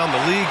feeling around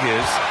the league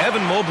is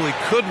Evan Mobley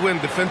could win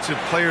Defensive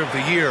Player of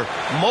the Year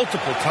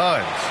multiple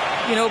times.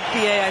 You know,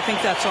 PA, I think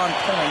that's on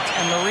point.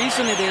 And the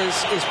reason it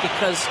is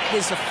because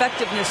his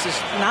effectiveness is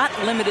not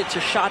limited to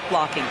shot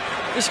blocking.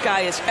 This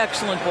guy is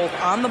excellent both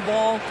on the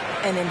ball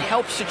and in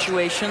help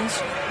situations.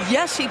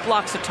 Yes, he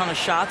blocks a ton of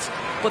shots,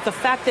 but the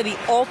fact that he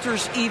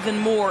alters even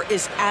more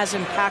is as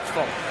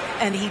impactful.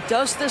 And he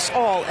does this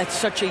all at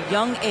such a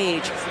young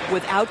age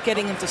without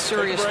getting into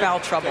serious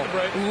foul trouble.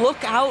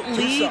 Look out,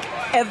 league.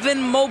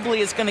 Evan Mobley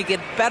is going to get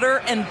better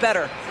and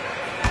better.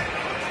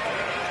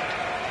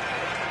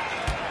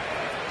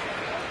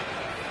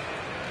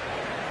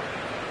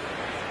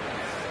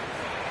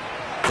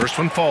 First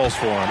one falls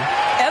for him.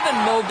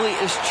 Evan Mobley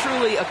is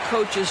truly a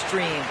coach's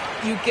dream.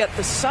 You get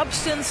the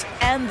substance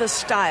and the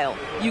style.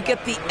 You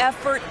get the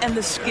effort and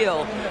the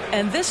skill.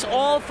 And this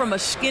all from a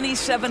skinny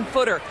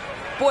 7-footer.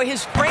 Boy,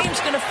 his brain's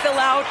going to fill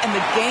out and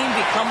the game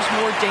becomes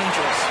more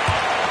dangerous.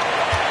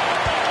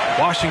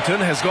 Washington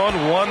has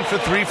gone 1 for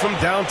 3 from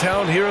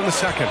downtown here in the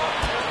second.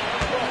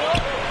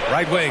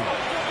 Right wing.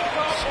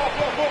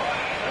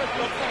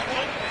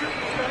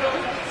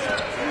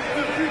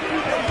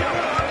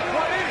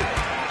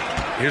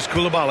 Here's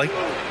Coulibaly.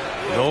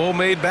 No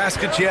made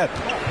baskets yet.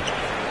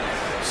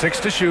 6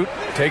 to shoot.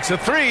 Takes a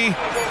 3.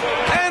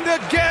 And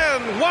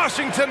again,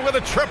 Washington with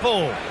a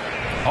triple.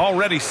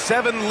 Already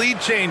 7 lead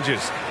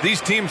changes.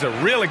 These teams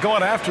are really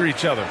going after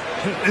each other.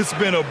 It's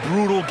been a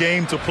brutal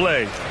game to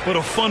play, but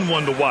a fun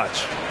one to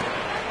watch.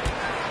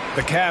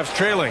 The Cavs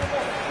trailing.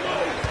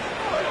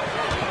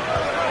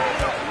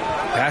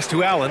 Pass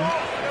to Allen.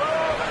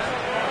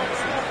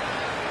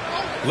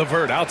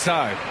 LeVert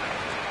outside.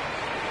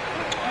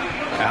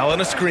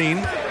 Allen a screen.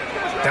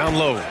 Down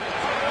low.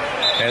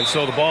 And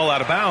so the ball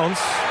out of bounds.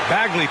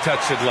 Bagley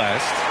touched it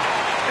last.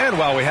 And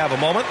while we have a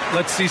moment,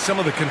 let's see some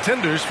of the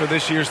contenders for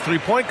this year's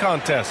three-point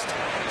contest.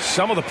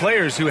 Some of the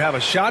players who have a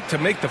shot to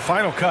make the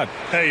final cut.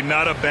 Hey,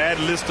 not a bad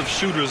list of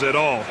shooters at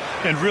all.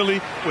 And really,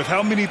 with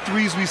how many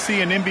threes we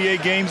see in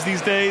NBA games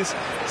these days,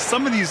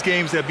 some of these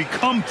games have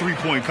become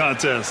three-point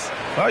contests.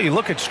 Well, you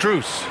look at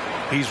Strus.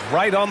 He's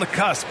right on the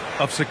cusp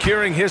of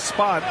securing his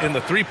spot in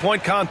the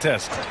three-point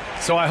contest.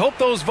 So I hope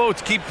those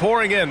votes keep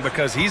pouring in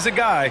because he's a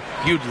guy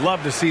you'd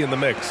love to see in the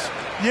mix.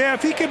 Yeah,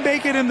 if he can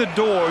make it in the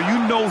door, you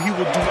know he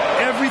will do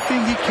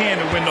everything he can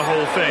to win the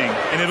whole thing,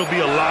 and it'll be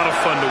a lot of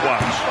fun to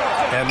watch.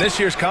 And this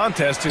year's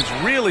contest is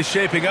really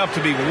shaping up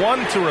to be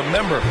one to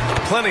remember.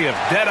 Plenty of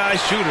dead-eye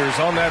shooters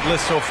on that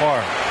list so far.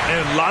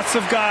 And lots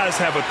of guys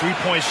have a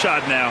three-point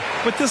shot now,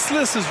 but this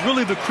list is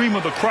really the cream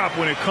of the crop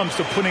when it comes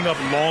to putting up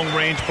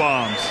long-range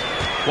bombs.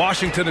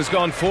 Washington has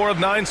gone 4 of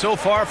 9 so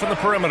far from the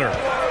perimeter.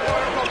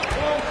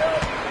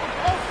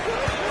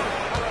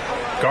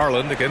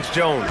 Garland against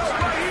Jones.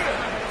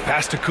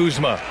 Pass to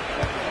Kuzma.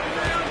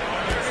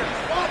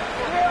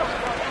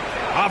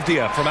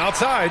 Avdia from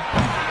outside.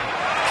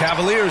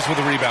 Cavaliers with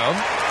a rebound.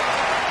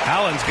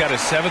 Allen's got his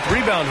 7th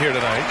rebound here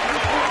tonight.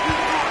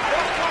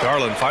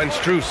 Garland finds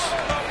Strus.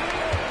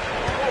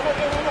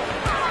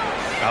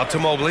 Out to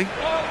Mobley.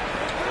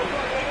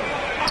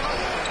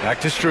 Back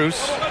to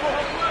Strus.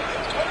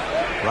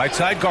 Right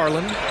side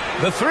Garland.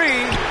 The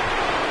three.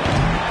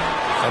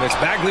 And it's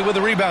Bagley with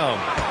a rebound.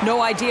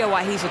 No idea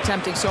why he's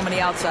attempting so many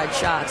outside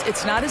shots.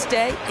 It's not his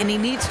day, and he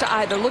needs to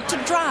either look to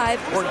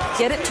drive or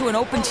get it to an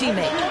open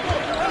teammate.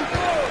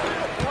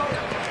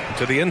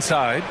 To the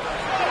inside.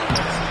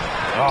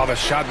 Oh, the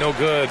shot no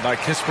good by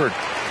Kispert.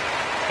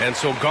 And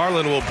so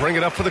Garland will bring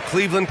it up for the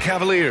Cleveland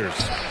Cavaliers.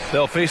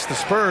 They'll face the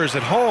Spurs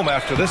at home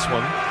after this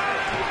one.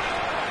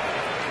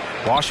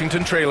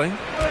 Washington trailing.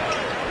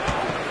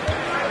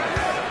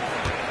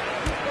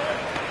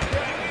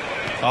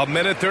 A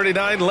minute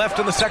 39 left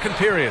in the second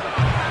period.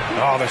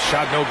 Oh, the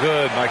shot no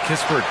good by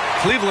Kispert.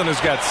 Cleveland has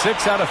got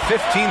 6 out of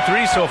 15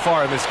 threes so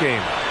far in this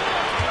game.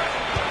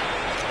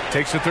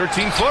 Takes a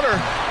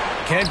 13-footer.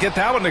 Can't get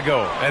that one to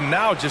go. And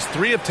now just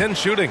 3 of 10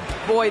 shooting.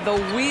 Boy, the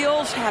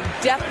wheels have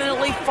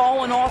definitely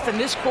fallen off in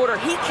this quarter.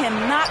 He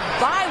cannot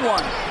buy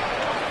one.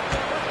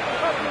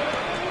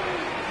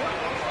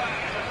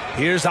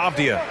 Here's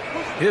Avdia.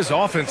 His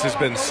offense has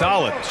been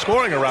solid,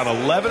 scoring around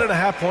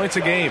 11.5 points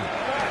a game.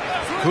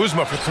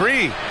 Kuzma for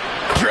 3.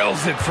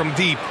 Drills it from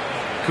deep.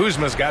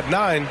 Kuzma's got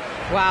 9.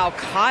 Wow,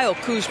 Kyle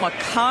Kuzma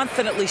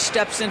confidently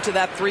steps into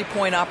that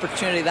three-point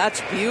opportunity.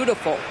 That's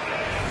beautiful.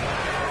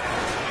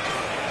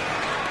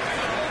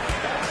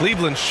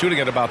 Cleveland's shooting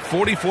at about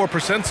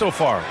 44% so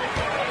far.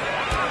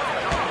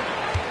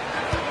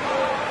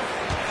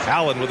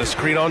 Allen with a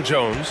screen on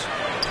Jones.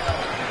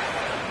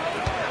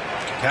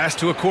 Pass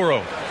to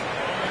Okoro.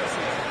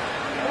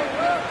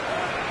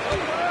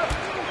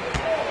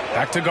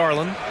 Back to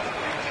Garland.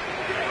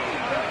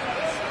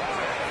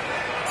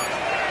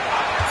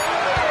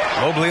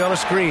 Mobley on a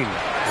screen.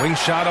 Wing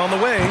shot on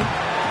the way.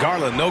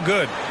 Garland, no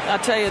good. I'll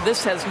tell you,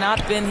 this has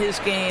not been his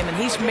game, and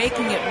he's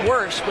making it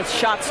worse with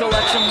shot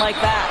selection like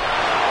that.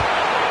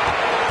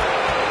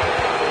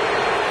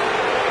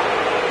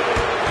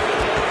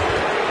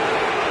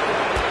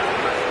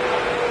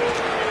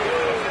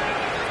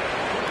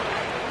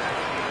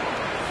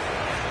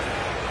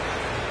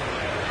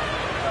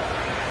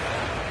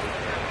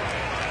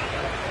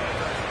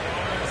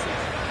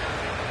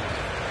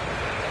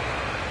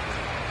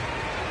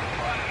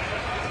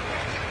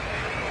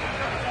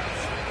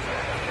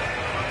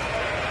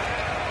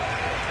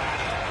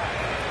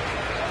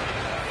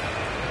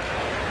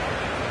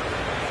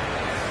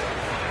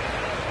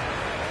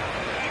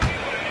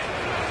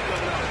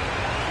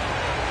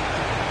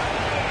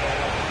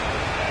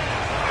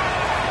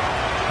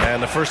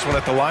 And the first one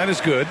at the line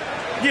is good.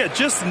 Yeah,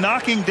 just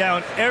knocking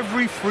down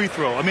every free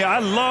throw. I mean, I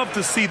love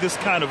to see this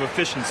kind of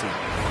efficiency.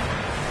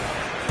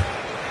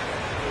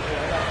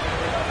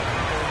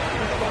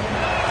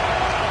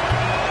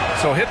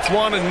 So hits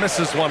one and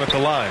misses one at the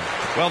line.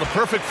 Well, the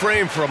perfect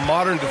frame for a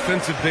modern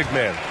defensive big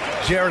man.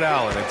 Jared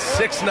Allen at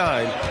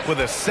 6'9" with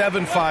a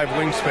 7'5"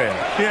 wingspan.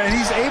 Yeah, and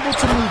he's able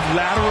to move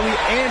laterally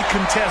and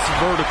contest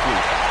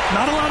vertically.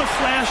 Not a lot of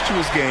flash to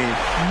his game,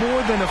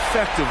 more than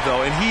effective,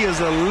 though, and he is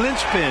a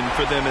linchpin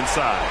for them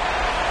inside.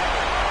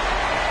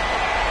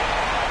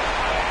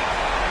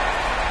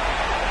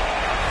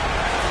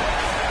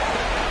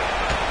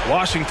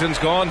 Washington's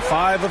gone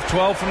 5 of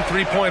 12 from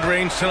three-point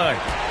range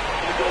tonight.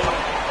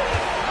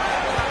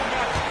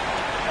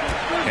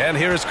 And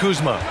here is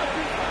Kuzma.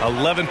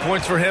 11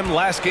 points for him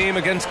last game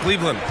against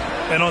Cleveland.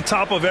 And on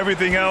top of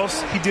everything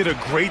else, he did a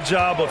great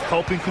job of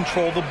helping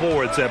control the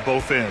boards at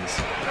both ends.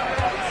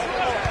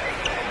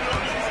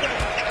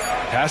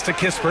 Pass to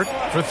Kispert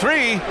for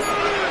 3.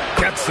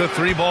 Gets the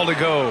 3 ball to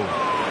go.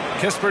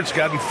 Kispert's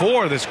gotten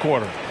 4 this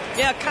quarter.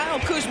 Yeah, Kyle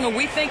Kuzma,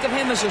 we think of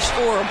him as a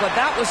scorer, but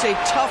that was a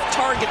tough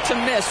target to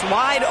miss,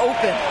 wide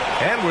open.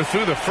 And we're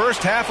through the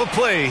first half of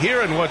play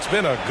here in what's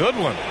been a good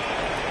one.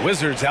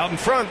 Wizards out in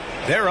front.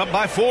 They're up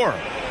by 4.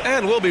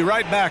 And we'll be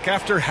right back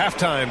after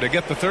halftime to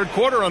get the third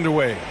quarter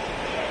underway.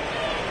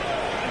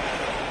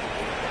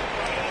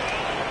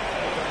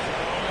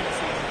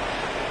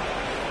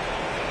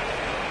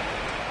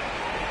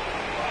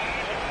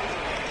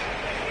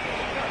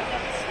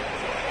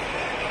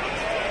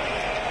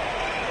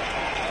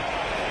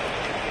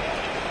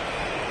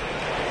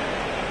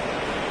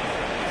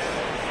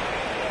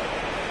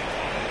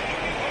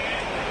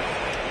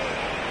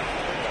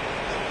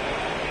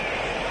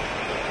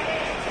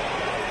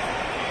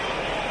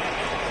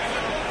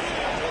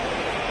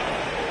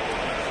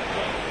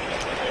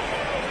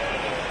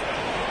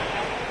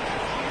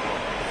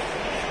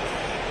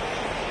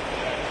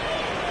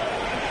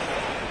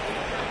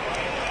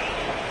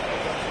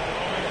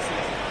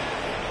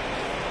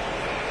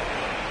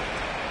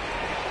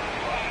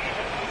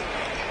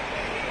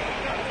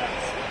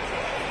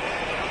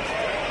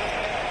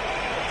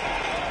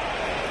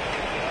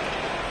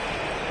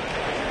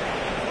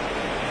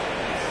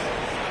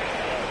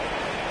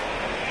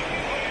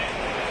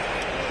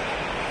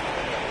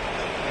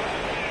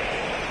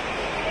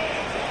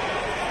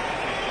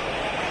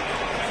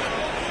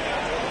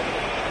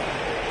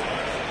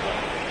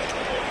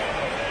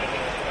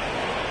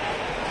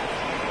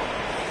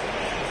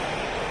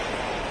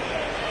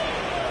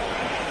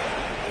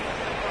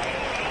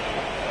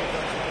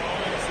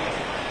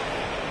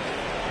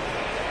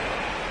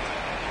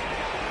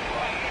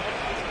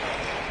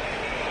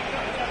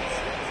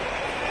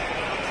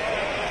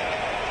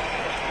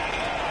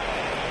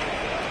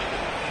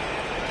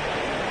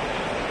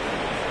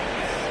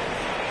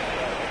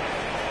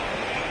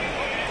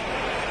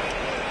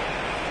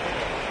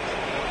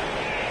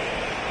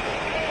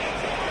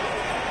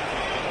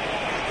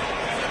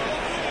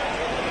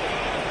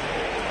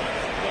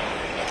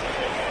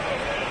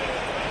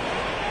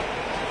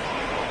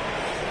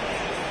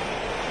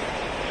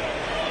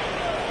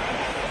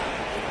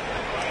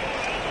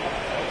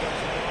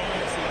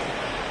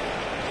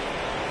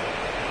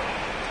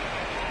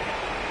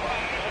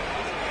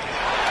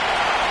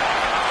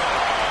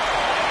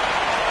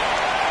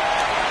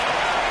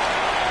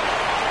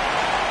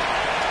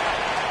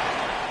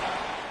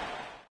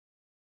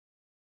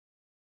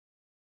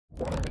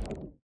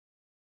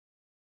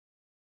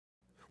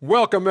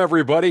 Welcome,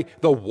 everybody.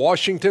 The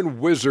Washington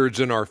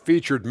Wizards in our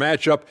featured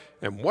matchup,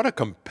 and what a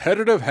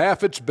competitive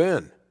half it's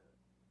been.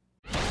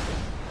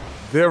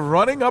 They're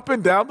running up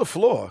and down the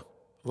floor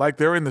like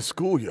they're in the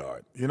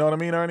schoolyard. You know what I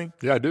mean, Ernie?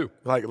 Yeah, I do.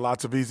 Like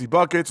lots of easy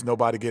buckets,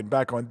 nobody getting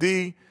back on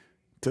D,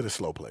 to the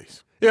slow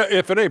plays. Yeah,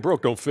 if it ain't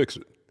broke, don't fix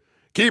it.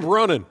 Keep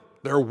running.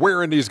 They're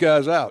wearing these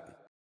guys out.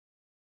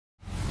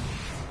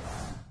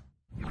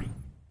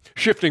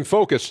 Shifting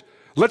focus,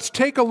 let's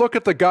take a look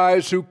at the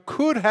guys who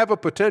could have a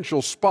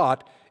potential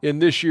spot in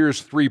this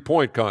year's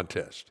three-point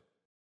contest.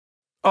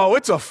 Oh,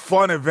 it's a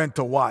fun event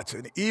to watch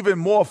and even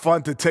more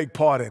fun to take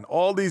part in.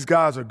 All these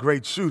guys are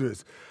great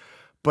shooters,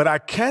 but I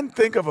can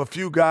think of a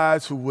few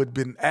guys who would have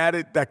been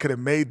added that could have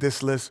made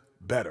this list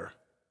better.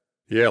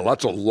 Yeah,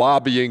 lots of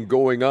lobbying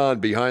going on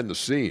behind the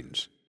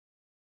scenes.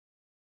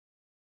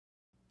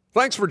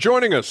 Thanks for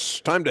joining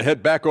us. Time to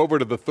head back over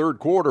to the third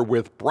quarter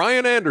with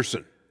Brian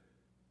Anderson.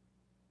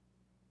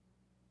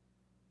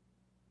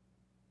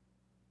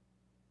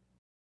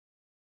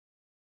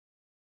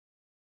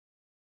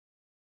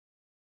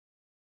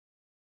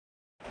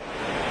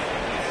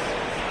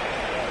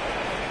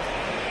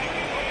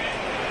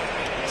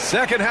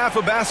 Second half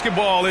of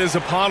basketball is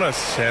upon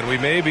us, and we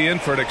may be in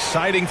for an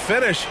exciting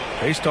finish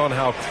based on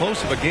how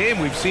close of a game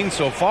we've seen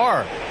so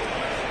far.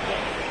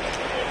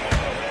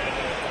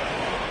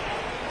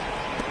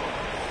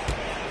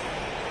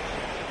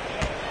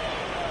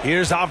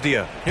 Here's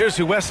Avdia. Here's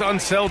who Wes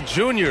Unseld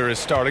Jr. is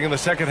starting in the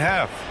second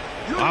half.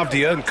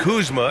 Avdia and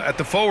Kuzma at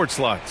the forward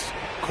slots.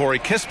 Corey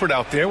Kispert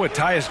out there with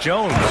Tyus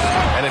Jones.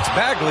 And it's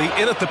Bagley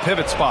in at the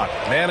pivot spot,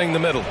 manning the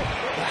middle.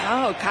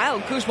 Oh, Kyle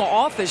Kuzma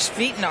off his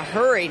feet in a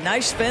hurry.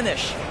 Nice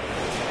finish.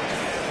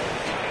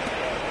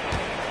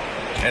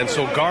 And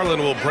so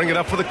Garland will bring it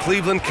up for the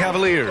Cleveland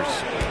Cavaliers.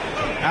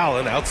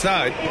 Allen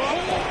outside.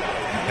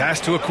 Pass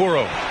to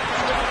Okoro.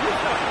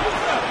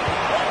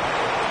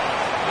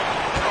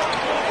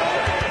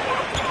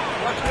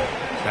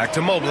 Back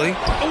to Mobley.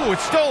 Oh,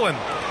 it's stolen.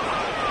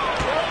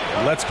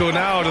 Let's go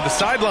now to the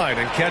sideline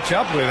and catch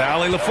up with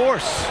Allie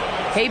LaForce.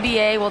 Hey,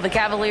 BA, well, the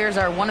Cavaliers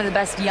are one of the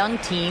best young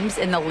teams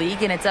in the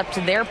league, and it's up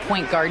to their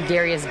point guard,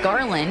 Darius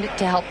Garland,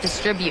 to help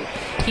distribute.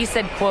 He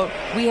said, quote,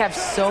 "We have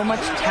so much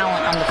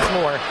talent on the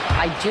floor.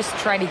 I just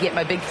try to get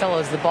my big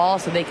fellows the ball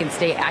so they can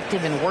stay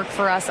active and work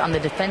for us on the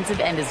defensive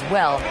end as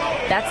well."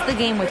 That's the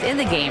game within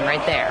the game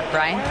right there,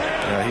 Brian.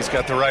 Yeah, he's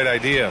got the right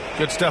idea.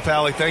 Good stuff,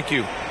 Allie. Thank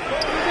you.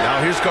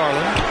 Now here's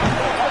Garland.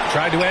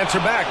 Tried to answer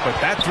back, but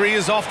that three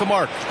is off the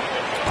mark.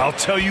 I'll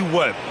tell you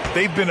what,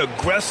 they've been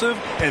aggressive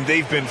and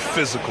they've been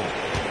physical.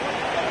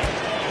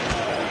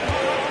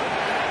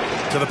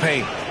 To the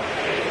paint.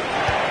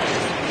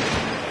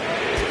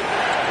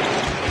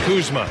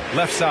 Kuzma,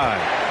 left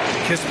side.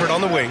 Kispert on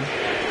the wing.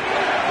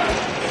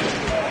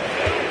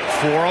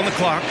 4 on the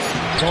clock.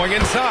 Going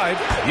inside.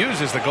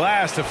 Uses the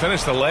glass to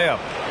finish the layup.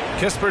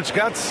 Kispert's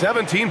got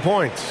 17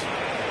 points.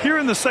 Here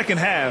in the second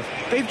half,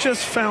 they've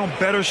just found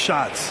better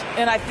shots.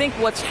 And I think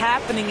what's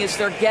happening is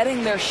they're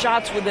getting their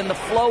shots within the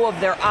flow of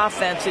their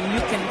offense, and you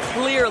can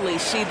clearly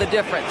see the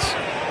difference.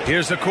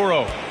 Here's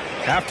Okoro.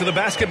 After the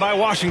basket by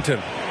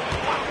Washington.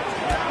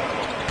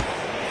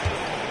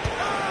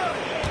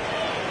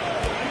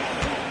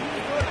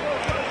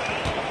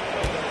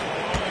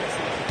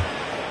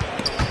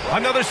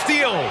 Another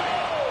steal.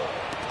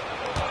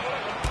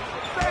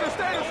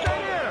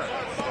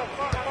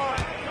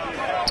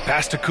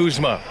 Pass to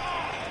Kuzma.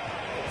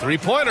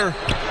 Three-pointer.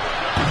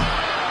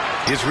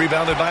 Is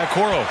rebounded by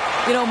Okoro.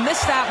 You know,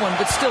 missed that one,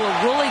 but still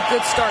a really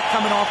good start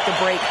coming off the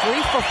break.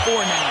 3 for 4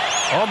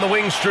 now. On the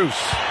wing, Strus.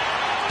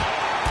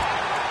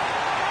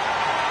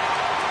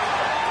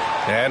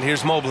 And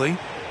here's Mobley.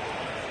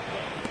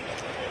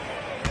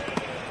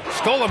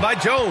 Stolen by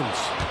Jones.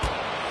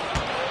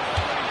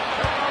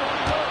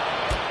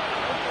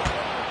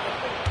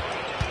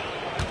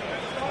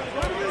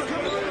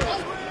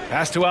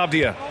 Pass to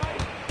Avdia.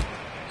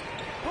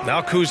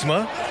 Now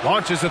Kuzma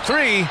launches a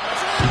three.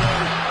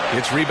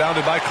 It's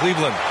rebounded by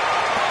Cleveland.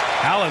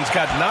 Allen's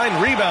got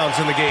 9 rebounds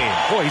in the game.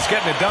 Boy, he's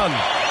getting it done.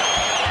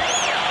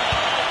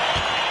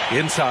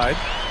 Inside.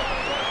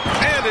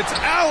 And it's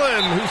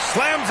Allen who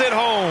slams it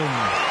home.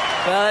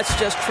 Well, that's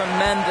just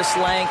tremendous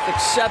length,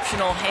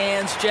 exceptional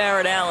hands.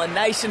 Jared Allen,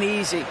 nice and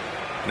easy.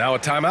 Now a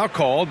timeout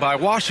called by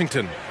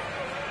Washington.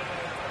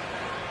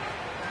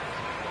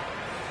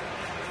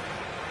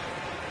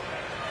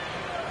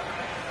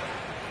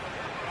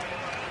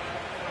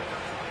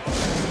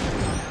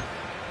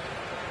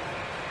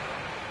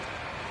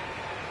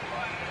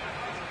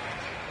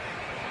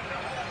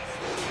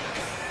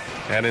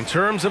 And in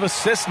terms of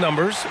assist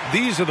numbers,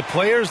 these are the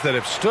players that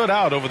have stood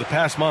out over the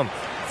past month.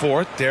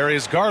 4th,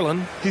 Darius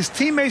Garland. His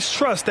teammates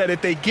trust that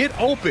if they get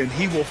open,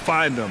 he will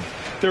find them.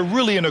 They're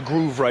really in a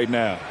groove right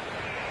now.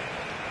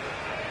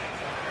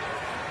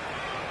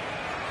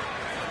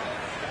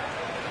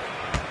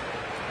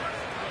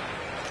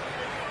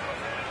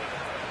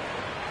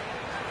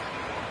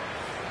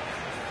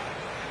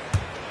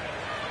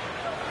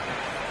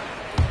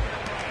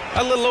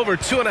 A little over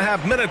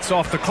 2.5 minutes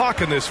off the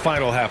clock in this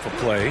final half of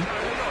play.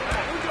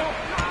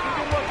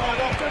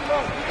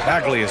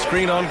 Bagley, a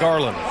screen on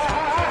Garland.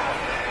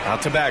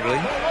 Out to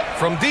Bagley.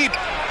 From deep.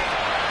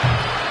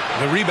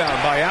 The rebound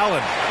by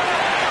Allen.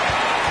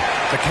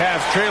 The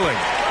Cavs trailing.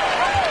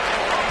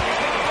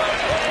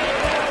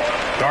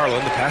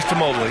 Garland, the pass to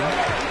Mobley.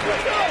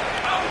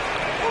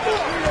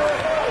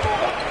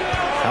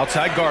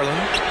 Outside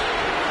Garland.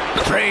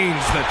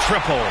 Drains the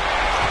triple.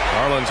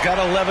 Garland's got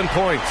 11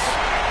 points.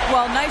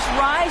 Well, nice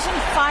rise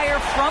and fire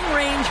from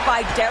range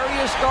by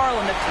Darius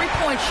Garland. A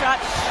three-point shot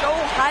so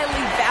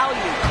highly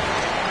valued.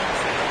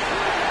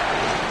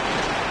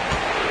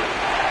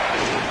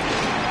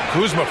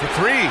 Kuzma for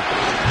 3.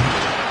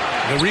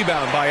 The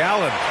rebound by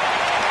Allen.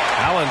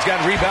 Allen's got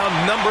rebound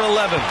number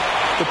 11.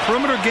 The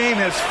perimeter game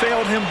has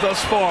failed him thus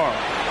far.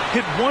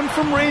 Hit 1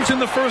 from range in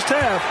the first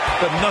half,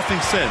 but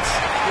nothing since.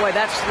 Boy,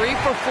 that's 3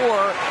 for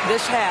 4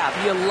 this half.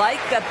 You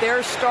like that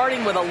they're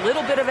starting with a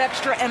little bit of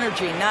extra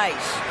energy.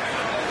 Nice.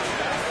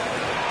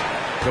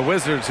 The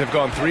Wizards have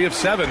gone 3 of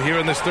 7 here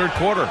in this third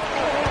quarter.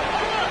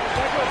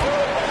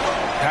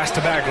 Pass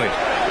to Bagley.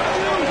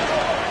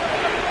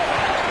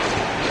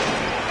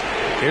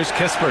 Here's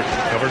Kispert,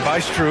 covered by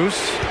Strus.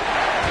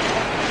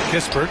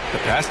 Kispert, the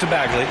pass to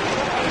Bagley.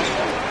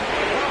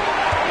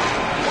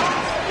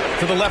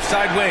 To the left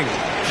side wing.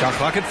 Shot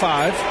clock at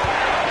 5.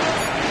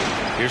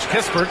 Here's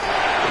Kispert.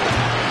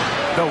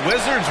 The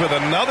Wizards with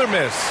another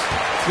miss.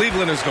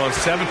 Cleveland has gone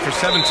 7 for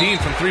 17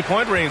 from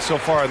three-point range so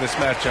far in this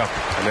matchup.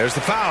 And there's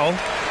the foul.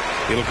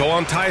 It'll go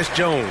on Tyus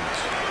Jones.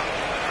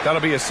 That'll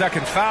be a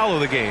second foul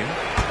of the game.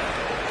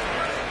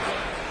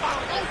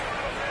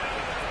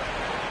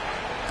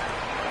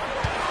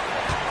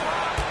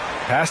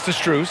 Pass to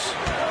Strus.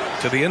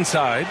 To the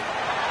inside.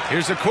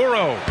 Here's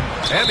Okoro.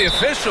 And the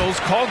officials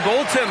call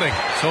goaltending,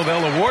 so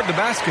they'll award the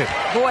basket.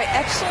 Boy,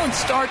 excellent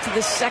start to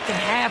this second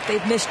half.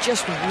 They've missed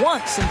just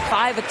once in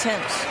 5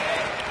 attempts.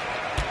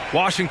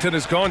 Washington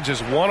has gone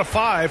just 1 of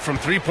 5 from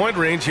three-point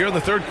range here in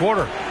the third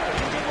quarter.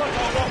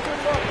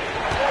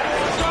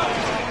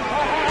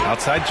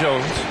 Outside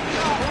Jones.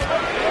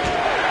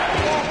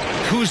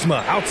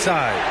 Kuzma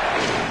outside.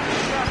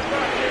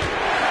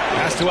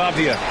 Pass to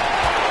Avdia.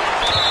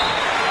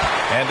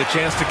 And a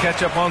chance to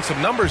catch up on some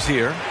numbers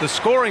here. The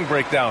scoring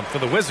breakdown for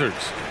the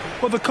Wizards.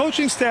 Well, the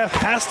coaching staff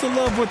has to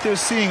love what they're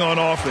seeing on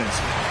offense.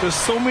 There's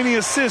so many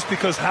assists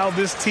because how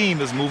this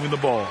team is moving the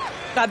ball.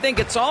 I think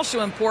it's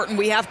also important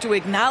we have to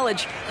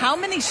acknowledge how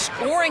many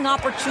scoring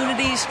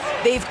opportunities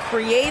they've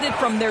created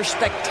from their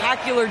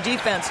spectacular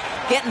defense,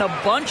 getting a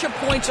bunch of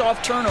points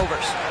off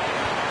turnovers.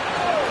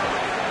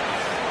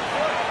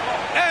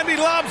 And he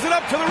lobs it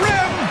up to the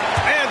rim.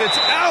 And it's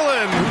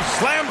Allen who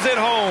slams it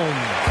home.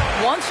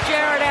 Once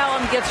Jared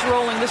Allen gets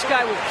rolling, this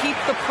guy will keep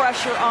the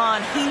pressure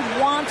on. He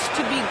wants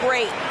to be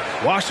great.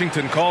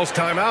 Washington calls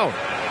timeout.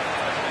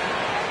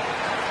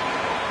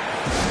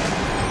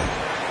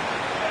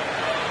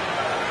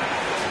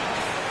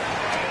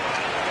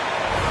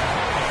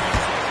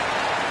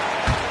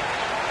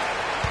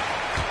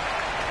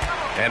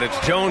 And it's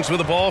Jones with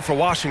the ball for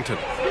Washington.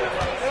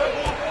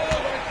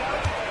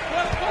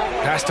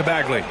 Pass to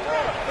Bagley.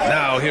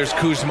 Now here's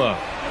Kuzma.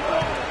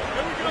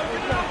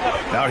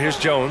 Now here's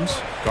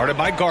Jones, guarded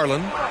by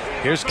Garland.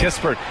 Here's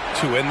Kispert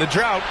to end the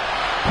drought.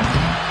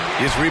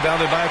 He's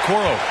rebounded by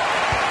Okoro.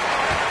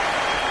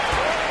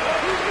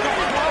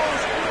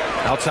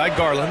 Outside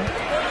Garland.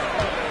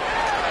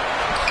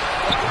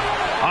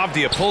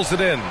 Avdia pulls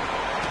it in.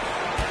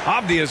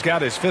 Avdia's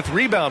got his 5th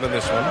rebound in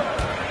this one.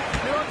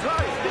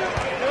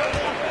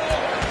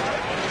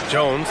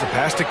 Jones, the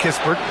pass to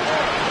Kispert.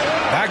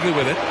 Bagley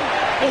with it.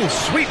 Oh,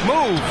 sweet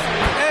move.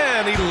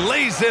 And he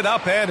lays it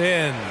up and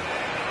in.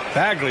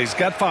 Bagley's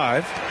got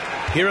 5.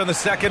 Here in the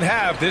second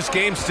half, this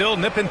game's still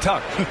nip and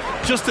tuck.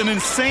 Just an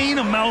insane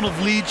amount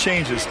of lead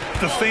changes.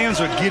 The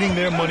fans are getting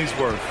their money's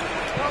worth.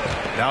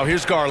 Now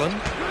here's Garland.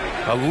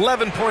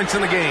 11 points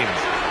in the game.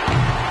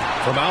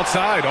 From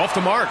outside, off the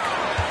mark.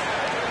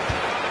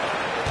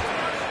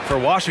 For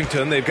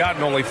Washington, they've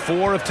gotten only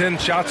 4 of 10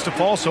 shots to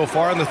fall so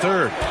far in the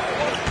third.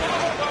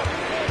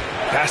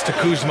 Pass to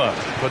Kuzma.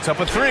 Puts up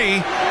a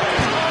 3.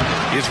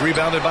 He's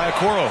rebounded by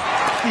Okoro.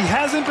 He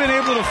hasn't been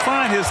able to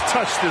find his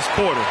touch this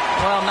quarter.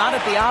 Well, not at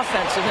the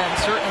offensive end,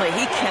 certainly.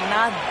 He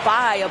cannot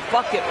buy a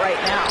bucket right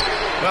now.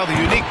 Well, the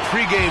unique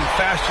pregame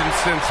fashion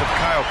sense of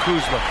Kyle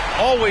Kuzma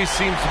always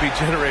seems to be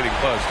generating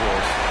buzz,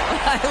 Doris.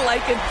 I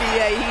like it,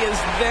 B.A. He is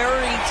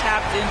very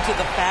tapped into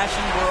the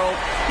fashion world.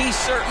 He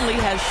certainly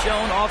has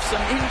shown off some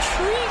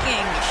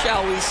intriguing,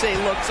 shall we say,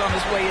 looks on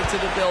his way into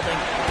the building.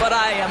 But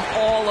I am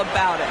all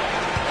about it.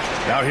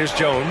 Now here's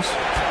Jones.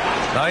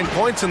 9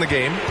 points in the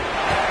game.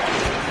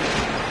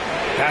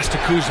 Pass to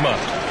Kuzma.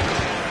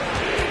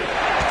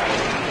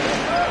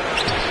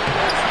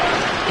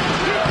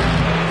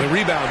 The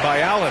rebound by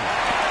Allen.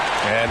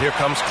 And here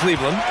comes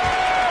Cleveland.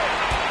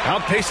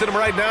 Outpacing him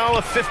right now,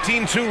 a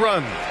 15-2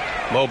 run.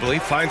 Mobley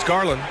finds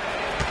Garland.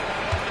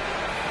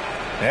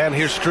 And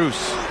here's Strus.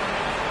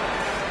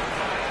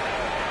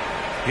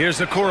 Here's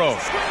Okoro.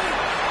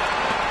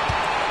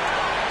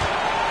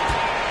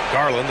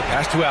 Garland, the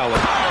pass to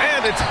Allen.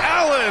 And it's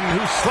Allen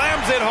who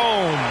slams it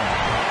home.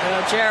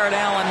 Well, Jared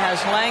Allen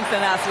has length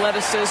and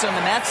athleticism,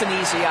 and that's an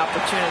easy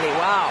opportunity.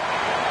 Wow.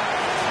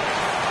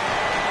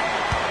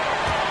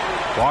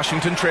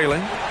 Washington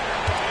trailing.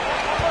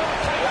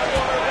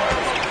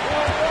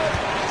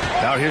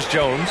 Now here's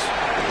Jones.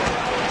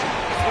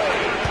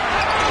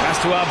 Pass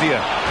to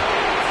Avdia.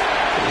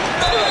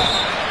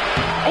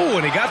 Oh,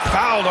 and he got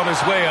fouled on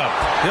his way up.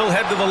 He'll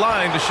head to the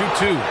line to shoot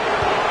 2.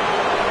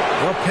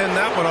 They'll pin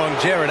that one on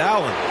Jared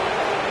Allen.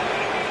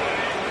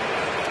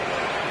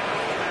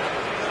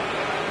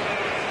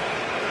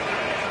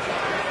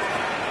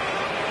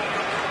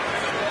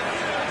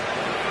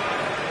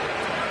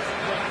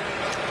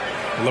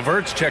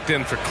 LeVert's checked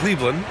in for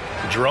Cleveland.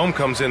 Jerome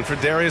comes in for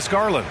Darius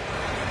Garland.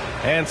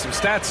 And some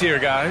stats here,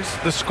 guys.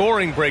 The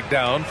scoring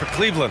breakdown for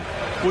Cleveland.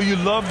 Well, you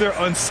love their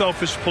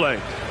unselfish play.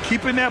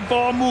 Keeping that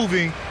ball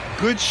moving,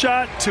 good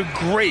shot to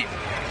great.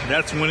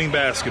 That's winning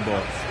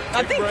basketball.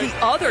 I think the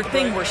other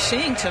thing we're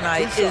seeing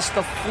tonight is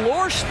the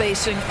floor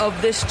spacing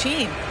of this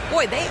team.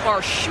 Boy, they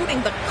are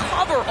shooting the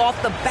cover off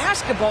the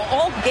basketball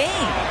all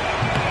game.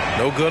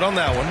 No good on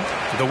that one.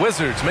 The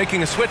Wizards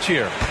making a switch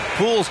here.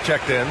 Poole's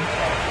checked in.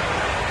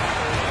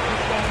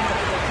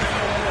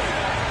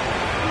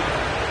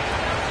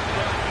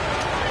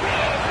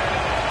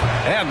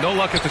 And no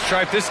luck at the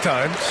stripe this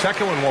time.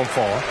 Second one won't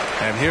fall.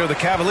 And here are the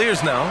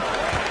Cavaliers now.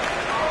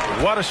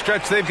 What a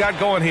stretch they've got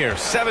going here.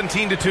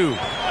 17-2.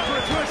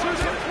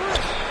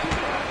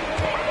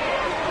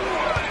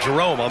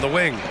 Jerome on the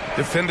wing.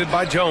 Defended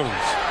by Jones.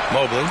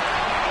 Mobley.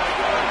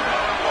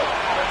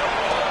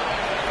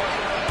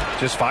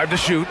 Just 5 to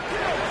shoot.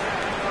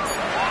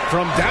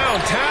 From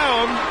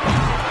downtown.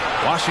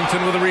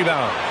 Washington with a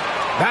rebound.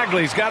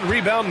 Bagley's got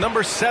rebound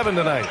number 7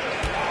 tonight.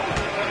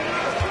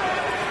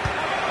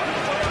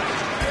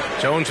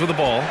 Jones with the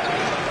ball.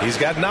 He's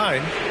got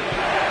 9.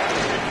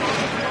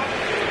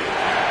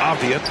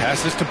 Avdia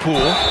passes to Poole.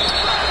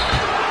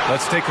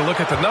 Let's take a look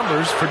at the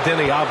numbers for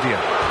Denny Avdia.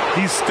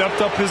 He's stepped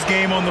up his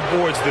game on the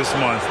boards this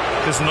month.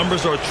 His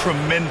numbers are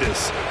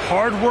tremendous.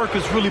 Hard work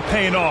is really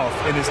paying off,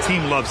 and his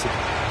team loves it.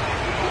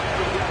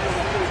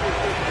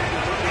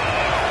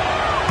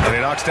 And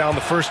he knocks down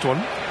the first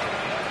one.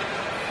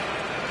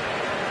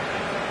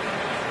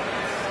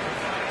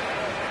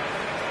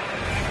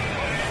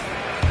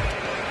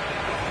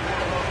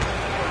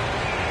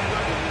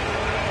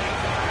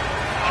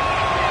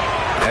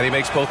 And he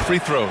makes both free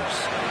throws.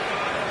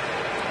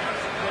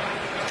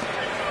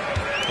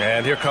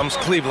 And here comes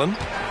Cleveland.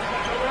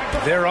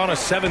 They're on a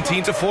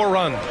 17-4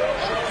 run.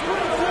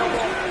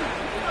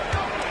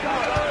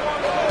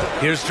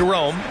 Here's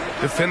Jerome,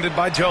 defended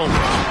by Jones.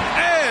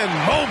 And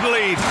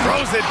Mobley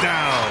throws it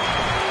down.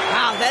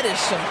 Wow, that is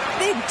some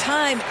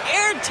big-time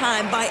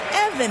airtime by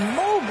Evan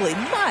Mobley.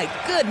 My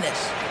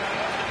goodness.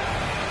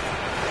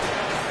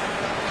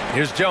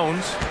 Here's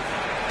Jones.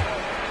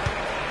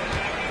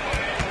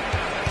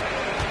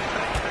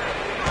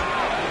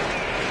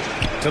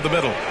 To the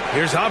middle.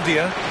 Here's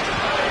Avdia.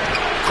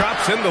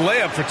 Drops in the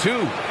layup for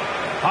two.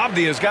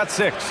 Avdia's got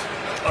 6.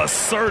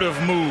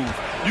 Assertive move.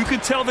 You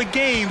can tell the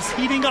game's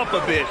heating up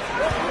a bit.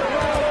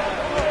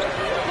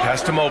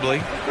 Pass to Mobley.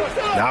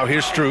 Now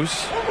here's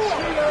Strus.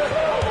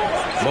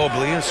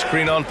 Mobley, a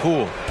screen on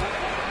Poole.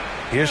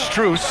 Here's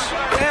Strus.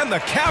 And the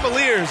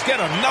Cavaliers get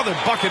another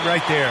bucket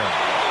right there.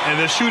 And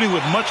they're shooting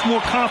with much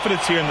more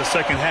confidence here in the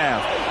second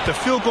half. The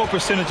field goal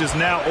percentage is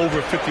now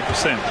over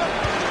 50%.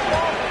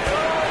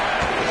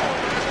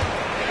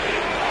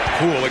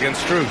 Poole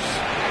against Strus.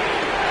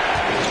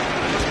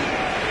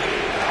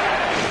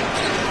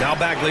 Now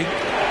Bagley.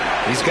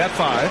 He's got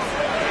 5.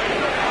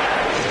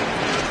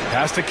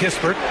 Pass to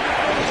Kispert.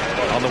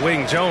 On the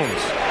wing,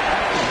 Jones.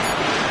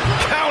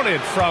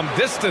 Counted from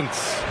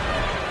distance.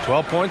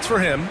 12 points for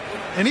him.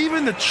 And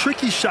even the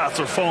tricky shots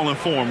are falling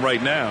for him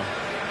right now.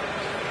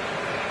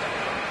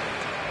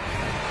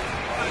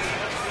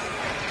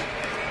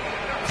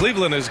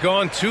 Cleveland has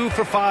gone 2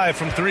 for 5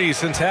 from 3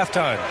 since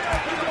halftime.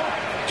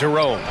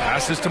 Jerome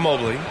passes to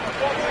Mobley.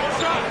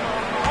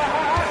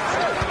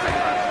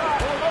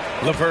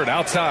 LeVert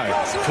outside.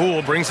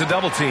 Poole brings a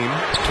double team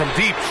from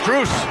deep.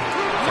 Strus.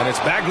 And it's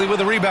Bagley with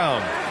a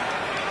rebound.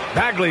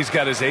 Bagley's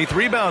got his 8th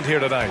rebound here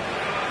tonight.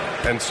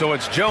 And so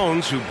it's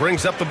Jones who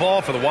brings up the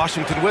ball for the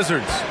Washington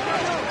Wizards.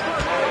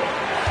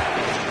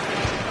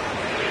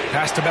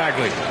 Pass to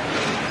Bagley.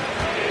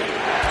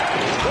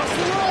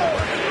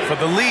 For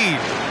the lead.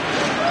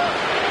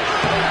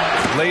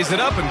 Lays it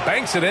up and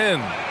banks it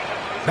in.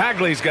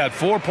 Bagley's got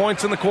 4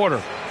 points in the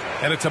quarter.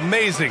 And it's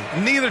amazing.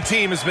 Neither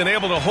team has been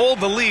able to hold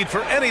the lead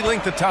for any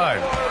length of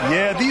time.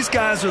 Yeah, these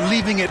guys are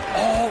leaving it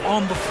all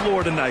on the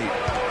floor tonight.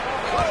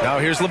 Now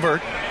here's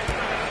LeVert.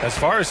 As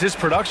far as his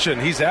production,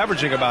 he's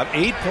averaging about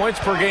 8 points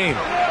per game.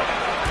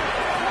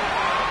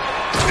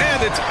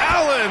 And it's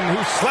Allen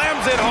who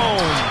slams it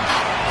home.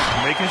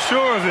 Making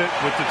sure of it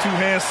with the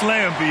two-hand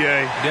slam,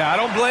 B.A. Yeah, I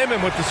don't blame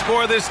him. With the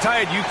score this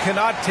tight, you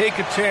cannot take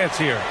a chance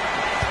here.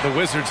 The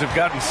Wizards have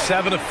gotten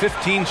 7 of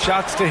 15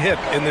 shots to hit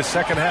in this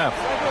second half.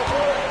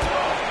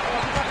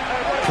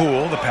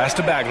 Poole, the pass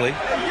to Bagley.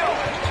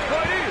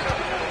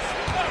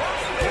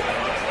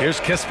 Here's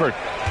Kispert.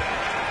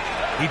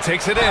 He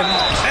takes it in,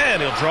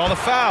 and he'll draw the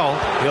foul.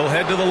 He'll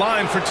head to the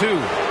line for 2.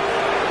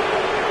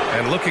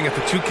 And looking at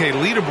the 2K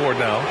leaderboard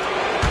now,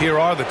 here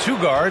are the 2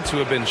 guards who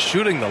have been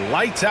shooting the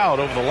lights out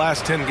over the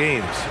last 10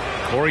 games.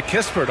 Corey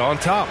Kispert on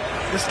top.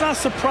 It's not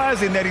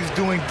surprising that he's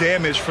doing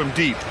damage from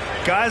deep.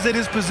 Guys at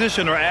his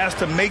position are asked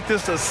to make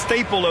this a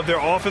staple of their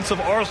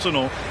offensive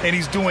arsenal, and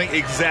he's doing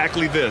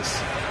exactly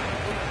this.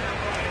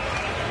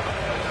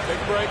 Take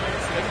a break.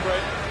 Take a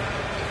break.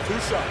 2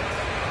 shots.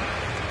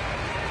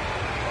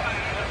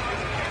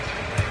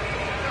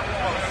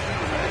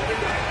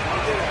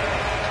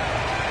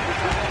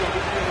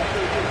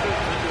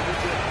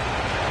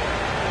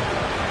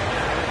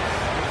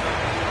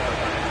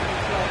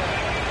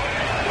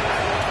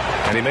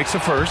 And he makes a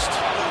first.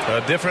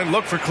 A different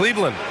look for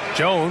Cleveland.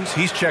 Jones,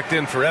 he's checked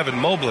in for Evan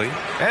Mobley.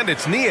 And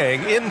it's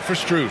Niang in for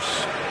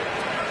Strus.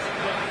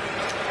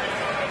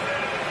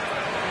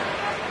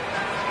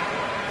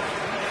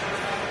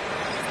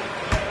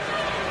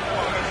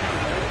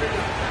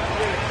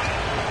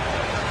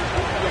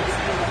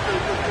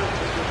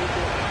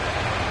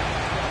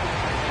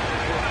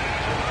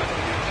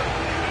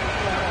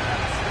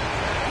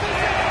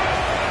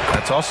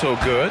 That's also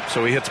good,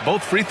 so he hits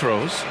both free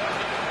throws.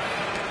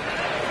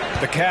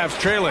 The Cavs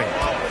trailing.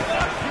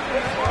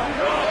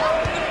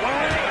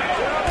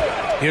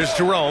 Here's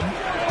Jerome.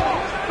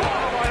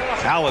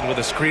 Allen with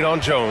a screen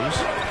on Jones.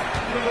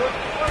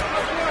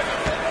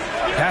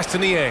 Pass to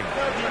Niang.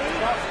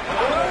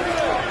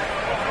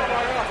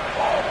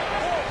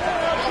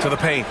 To the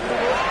paint.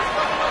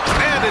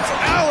 And it's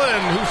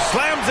Allen who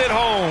slams it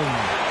home.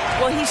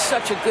 Well, he's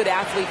such a good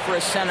athlete for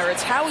a center.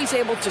 It's how he's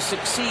able to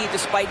succeed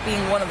despite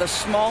being one of the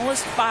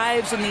smallest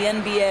 5s in the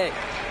NBA.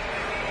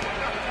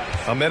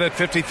 A minute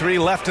 53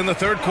 left in the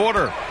third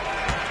quarter.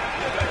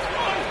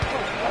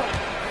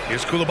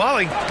 Here's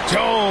Coulibaly.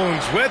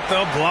 Jones with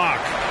the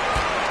block.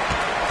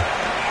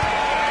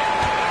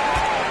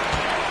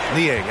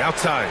 Niang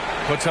outside.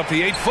 Puts up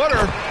the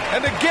 8-footer.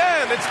 And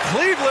again, it's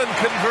Cleveland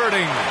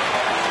converting.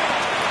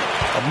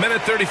 A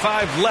minute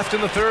 35 left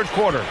in the third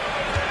quarter.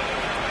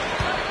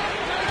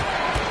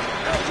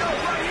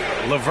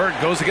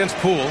 LeVert goes against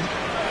Poole.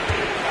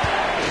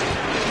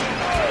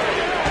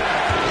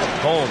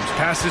 Holmes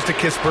passes to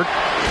Kispert.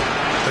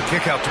 The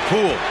kick out to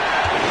Poole.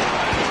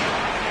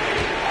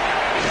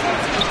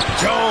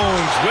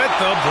 Jones with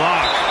the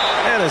block.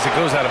 And as it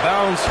goes out of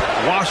bounds,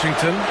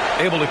 Washington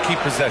able to keep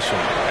possession.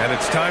 And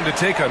it's time to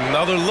take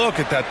another look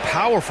at that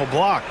powerful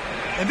block.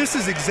 And this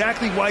is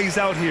exactly why he's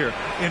out here,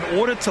 in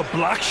order to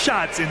block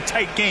shots in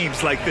tight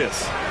games like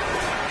this.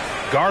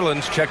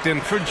 Garland's checked in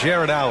for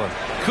Jared Allen.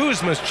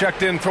 Kuzma's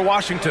checked in for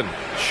Washington.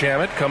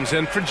 Shamet comes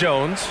in for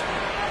Jones.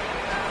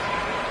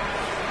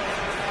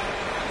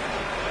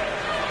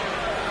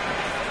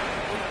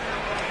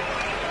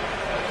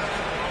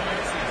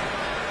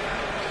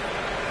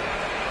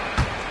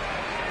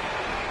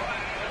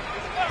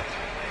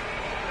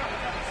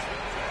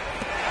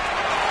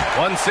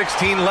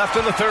 .116 left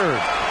in the third.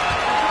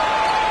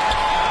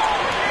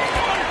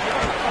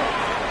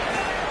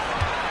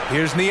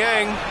 Here's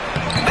Niang,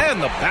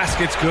 and the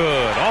basket's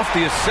good. Off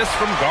the assist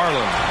from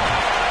Garland.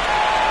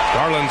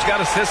 Garland's got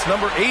assist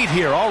number 8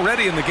 here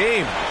already in the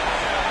game.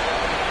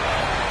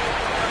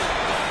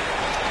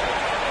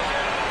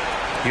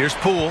 Here's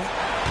Poole.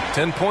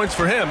 10 points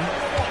for him.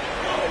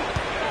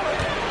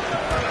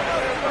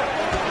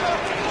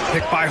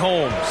 Picked by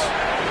Holmes.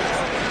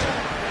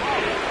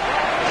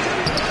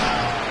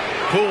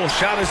 Poole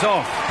shot is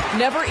off.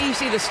 Never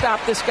easy to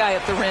stop this guy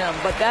at the rim,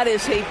 but that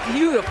is a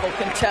beautiful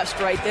contest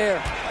right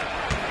there.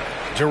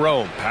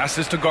 Jerome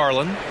passes to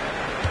Garland.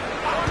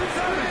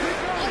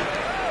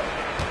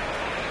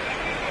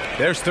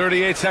 There's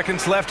 38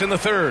 seconds left in the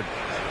third.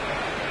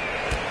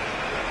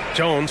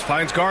 Jones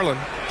finds Garland.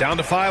 Down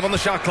to 5 on the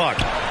shot clock.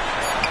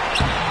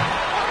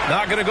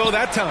 Not going to go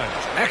that time.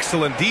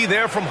 Excellent D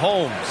there from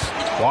Holmes.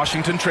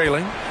 Washington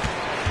trailing.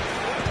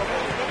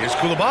 Here's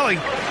Coulibaly.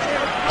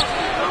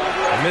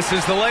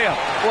 Misses the layup.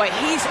 Boy,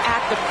 he's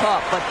at the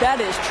cup, but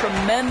that is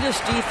tremendous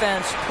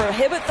defense.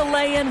 Prohibit the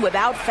lay-in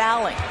without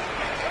fouling.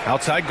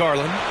 Outside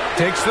Garland.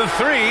 Takes the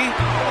 3.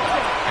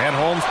 And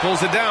Holmes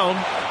pulls it down.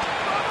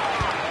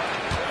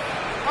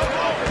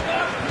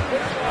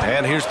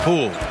 And here's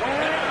Poole.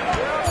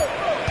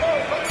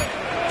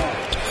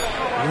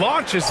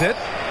 Launches it.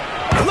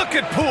 Look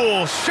at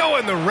Poole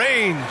showing the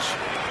range.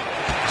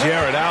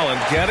 Jared Allen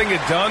getting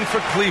it done for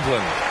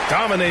Cleveland.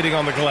 Dominating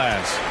on the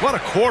glass. What a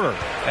quarter.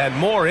 And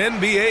more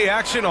NBA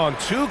action on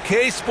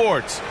 2K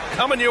Sports.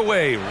 Coming your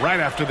way right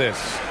after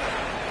this.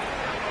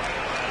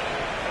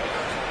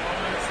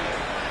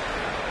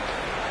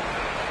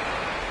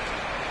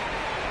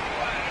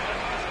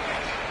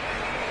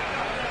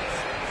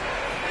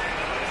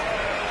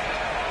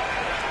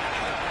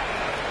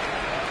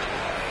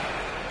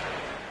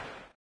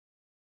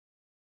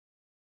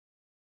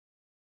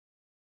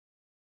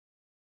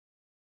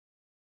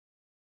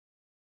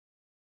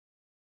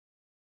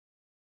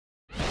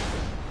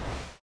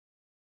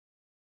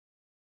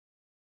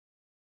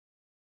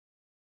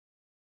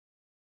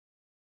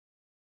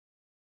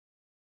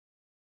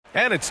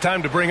 And it's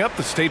time to bring up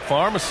the State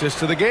Farm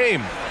assist of the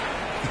game.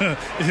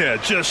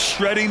 Yeah, just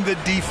shredding the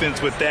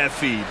defense with that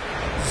feed.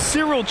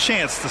 Zero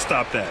chance to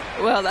stop that.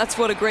 Well, that's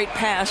what a great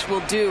pass will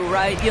do,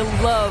 right? You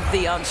love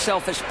the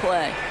unselfish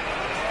play.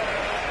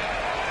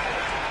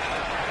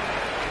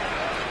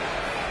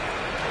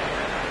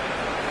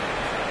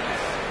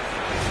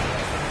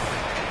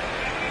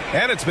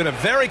 And it's been a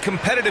very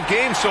competitive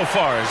game so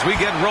far as we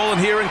get rolling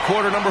here in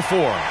quarter number 4.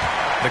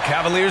 The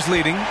Cavaliers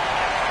leading.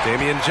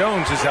 Damian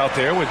Jones is out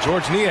there with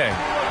George Niang.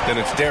 Then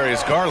it's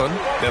Darius Garland.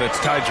 Then it's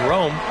Ty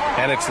Jerome.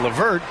 And it's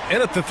LeVert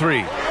in at the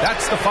 3.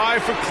 That's the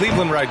 5 for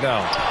Cleveland right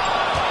now.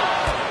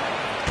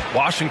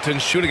 Washington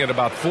shooting at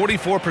about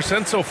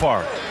 44% so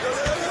far.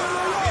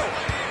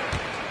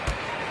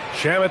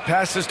 Shamet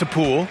passes to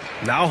Poole.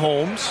 Now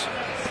Holmes.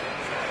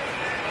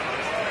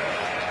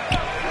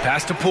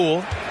 Pass to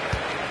Poole.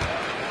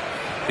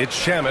 It's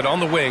Shamet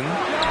on the wing.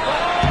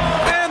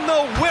 And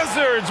the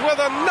Wizards with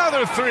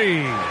another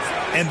 3.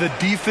 And the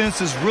defense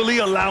is really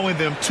allowing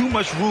them too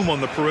much room on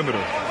the perimeter.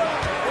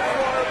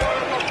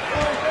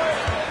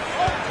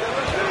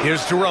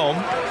 Here's Jerome,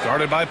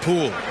 guarded by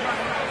Poole.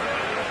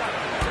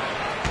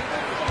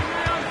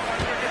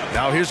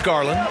 Now here's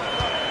Garland.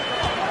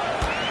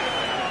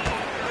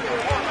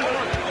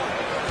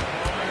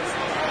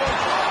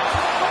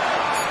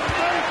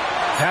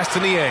 Pass to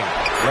Niang.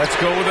 Let's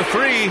go with a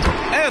 3.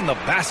 And the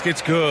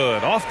basket's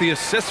good. Off the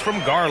assist from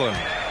Garland.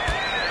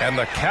 And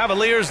the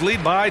Cavaliers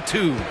lead by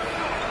 2.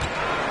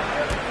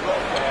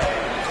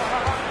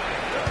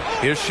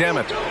 Here's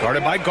Shamet,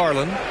 guarded by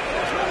Garland.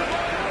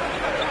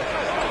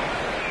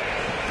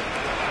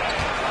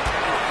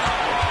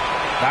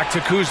 Back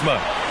to Kuzma.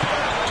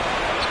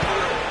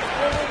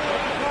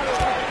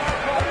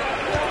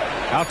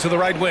 Out to the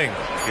right wing.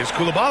 Here's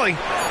Coulibaly.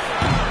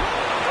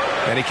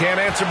 And he can't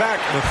answer back.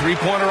 The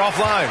three-pointer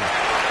offline.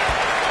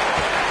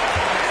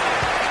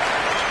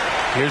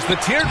 Here's the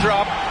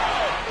teardrop.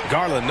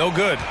 Garland, no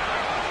good.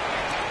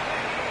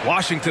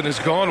 Washington has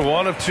gone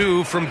 1 of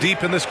 2 from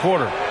deep in this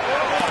quarter.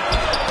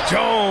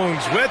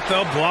 Jones with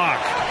the block.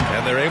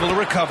 And they're able to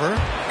recover.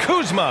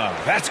 Kuzma,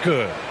 that's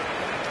good.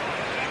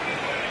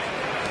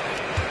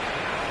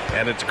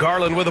 And it's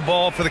Garland with the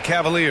ball for the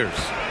Cavaliers.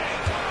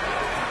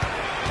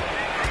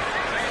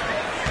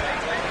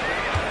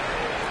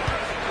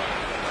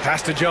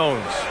 Pass to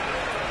Jones.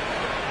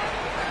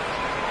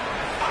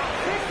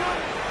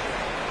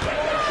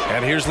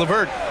 And here's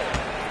LeVert.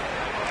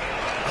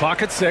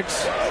 Clock at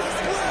 6.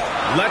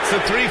 Lets the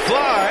 3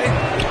 fly.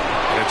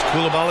 And it's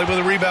Coulibaly with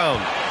a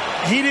rebound.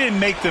 he didn't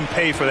make them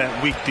pay for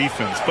that weak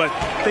defense, but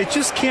they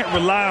just can't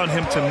rely on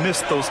him to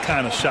miss those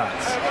kind of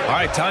shots. All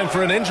right, time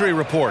for an injury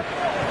report.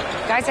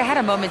 Guys, I had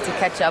a moment to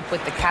catch up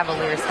with the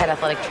Cavaliers head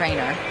athletic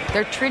trainer.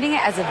 They're treating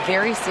it as a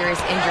very serious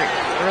injury.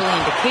 Early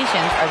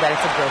indications are that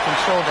it's a broken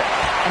shoulder.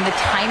 And the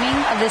timing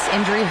of this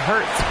injury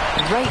hurts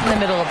right in the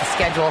middle of the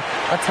schedule.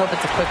 Let's hope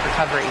it's a quick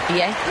recovery.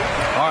 B.A.?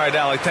 All right,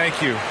 Allie,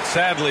 thank you.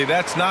 Sadly,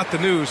 that's not the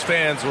news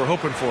fans were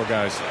hoping for,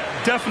 guys.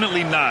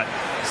 Definitely not.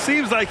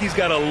 Seems like he's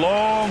got a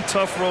long,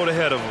 tough road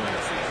ahead of him.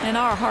 And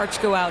our hearts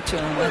go out to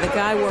him. The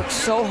guy works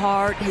so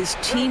hard. His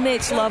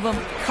teammates love him.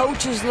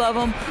 Coaches love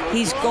him.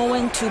 He's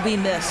going to be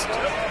missed.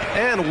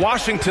 And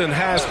Washington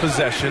has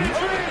possession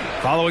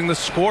following the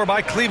score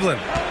by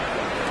Cleveland.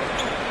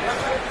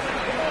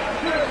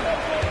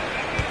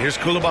 Here's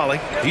Coulibaly.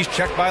 He's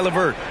checked by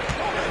LeVert.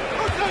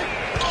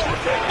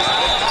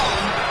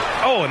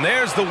 Oh, and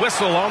there's the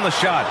whistle on the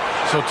shot.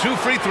 So 2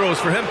 free throws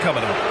for him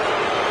coming up.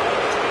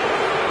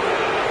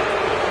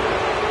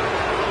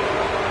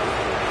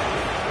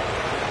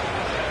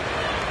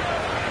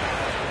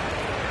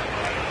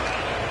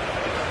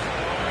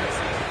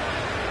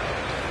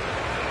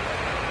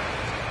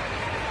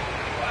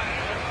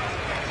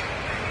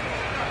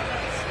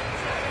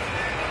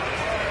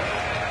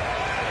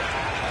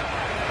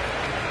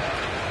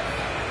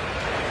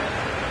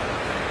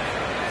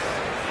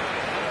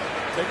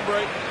 Take a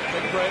break.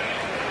 Take a break.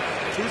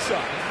 2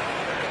 shots.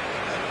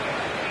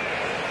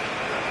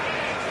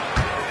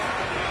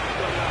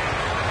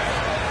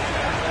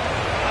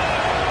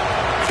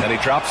 And he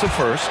drops it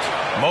first.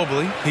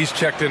 Mobley, he's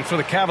checked in for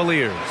the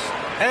Cavaliers.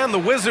 And the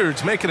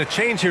Wizards making a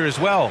change here as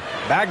well.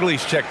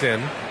 Bagley's checked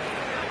in.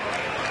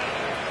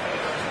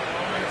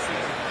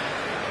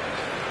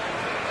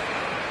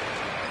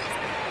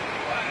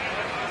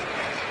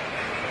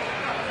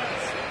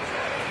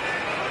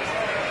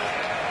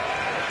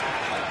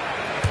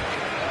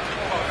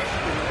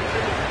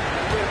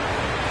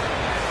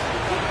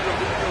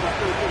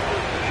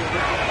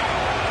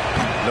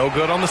 No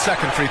good on the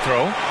second free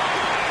throw.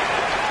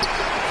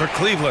 For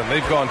Cleveland,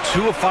 they've gone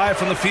 2 of 5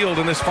 from the field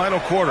in this final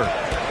quarter.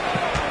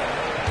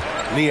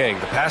 Niang,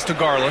 the pass to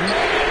Garland.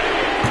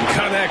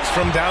 Connects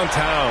from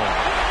downtown.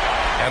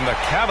 And the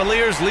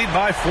Cavaliers lead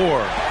by 4.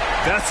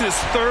 That's his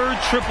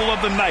 3rd triple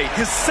of the night,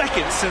 his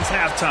 2nd since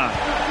halftime.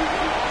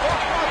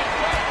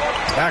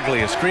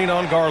 Bagley, a screen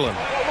on Garland.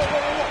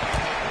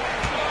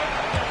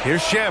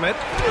 Here's Shamet.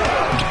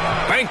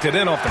 Banked it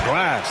in off the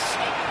glass.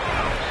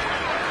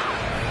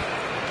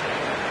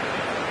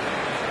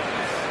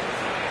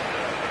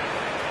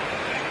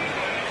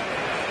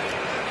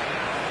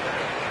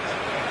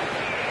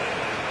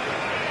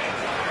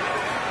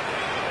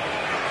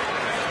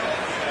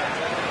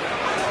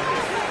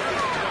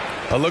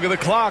 A look at the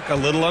clock. A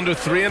little under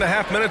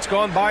 3.5 minutes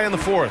gone by in the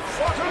 4th.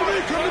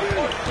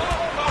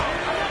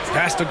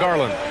 Pass to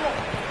Garland.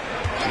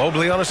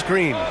 Mobley on a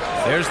screen.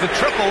 There's the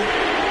triple.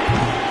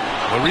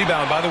 The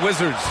rebound by the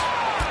Wizards.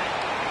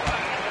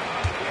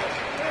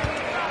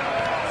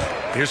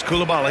 Here's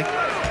Coulibaly.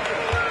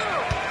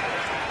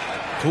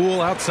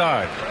 Poole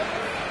outside.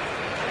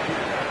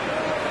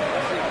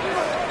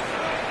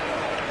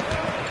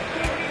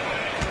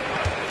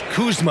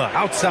 Kuzma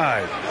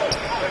outside.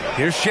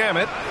 Here's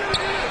Shamet.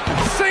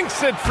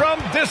 Sinks it from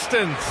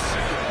distance.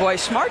 Boy,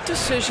 smart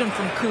decision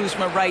from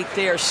Kuzma right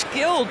there.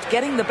 Skilled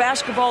getting the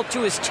basketball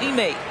to his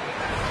teammate.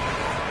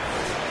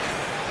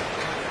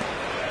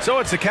 So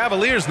it's the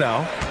Cavaliers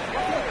now.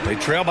 They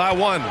trail by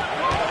 1.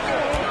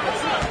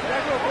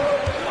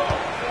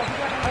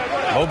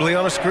 Mobley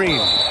on a screen.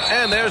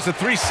 And there's the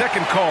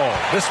 3-second call.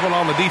 This one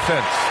on the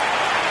defense.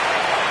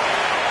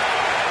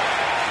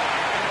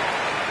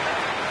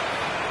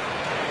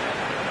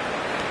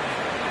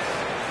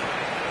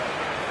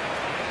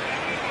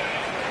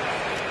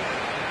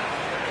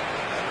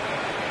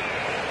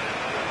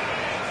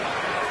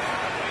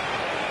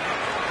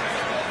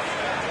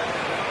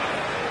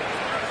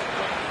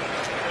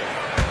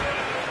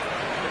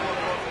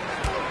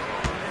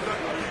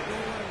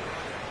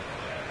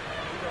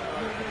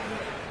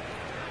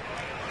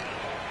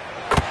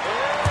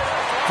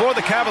 For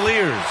the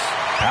Cavaliers,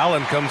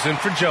 Allen comes in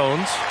for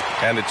Jones,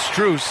 and it's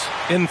Strus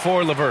in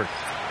for LeVert.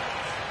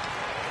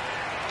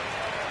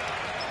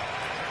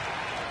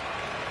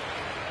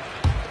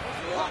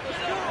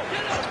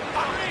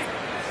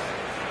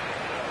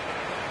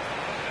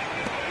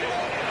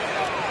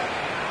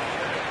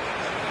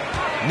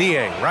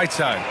 Niang, right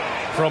side.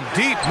 From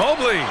deep,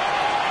 Mobley.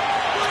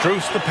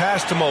 Strus the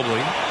pass to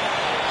Mobley.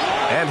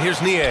 And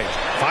here's Niang.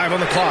 5 on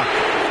the clock.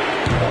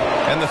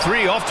 And the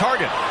 3 off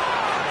target.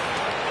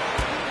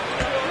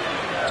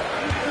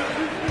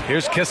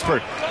 Here's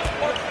Kispert.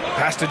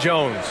 Pass to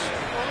Jones.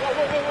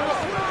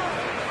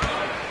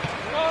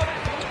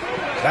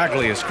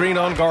 Bagley, a screen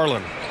on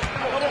Garland.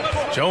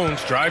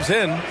 Jones drives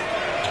in.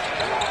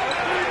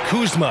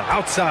 Kuzma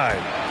outside.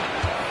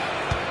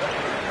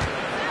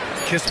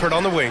 Kispert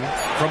on the wing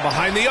from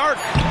behind the arc.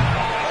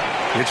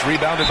 It's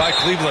rebounded by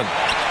Cleveland.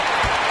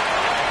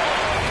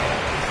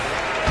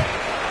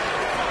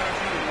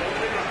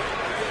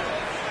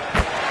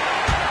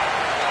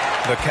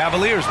 The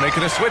Cavaliers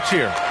making a switch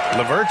here.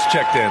 LeVert's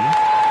checked in.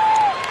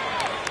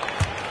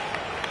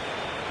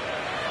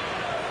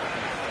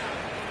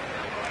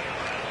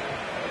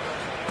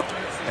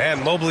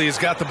 And Mobley has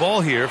got the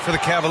ball here for the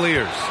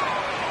Cavaliers.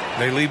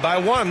 They lead by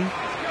 1.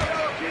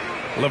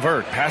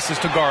 LeVert passes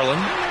to Garland.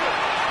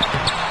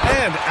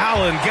 And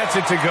Allen gets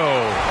it to go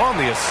on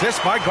the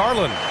assist by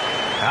Garland.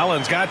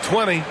 Allen's got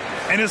 20.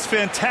 And his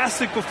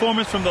fantastic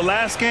performance from the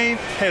last game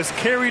has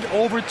carried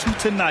over to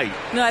tonight.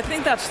 No, I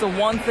think that's the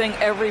one thing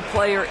every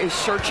player is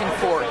searching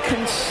for.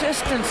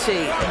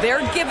 Consistency.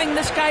 They're giving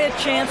this guy a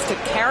chance to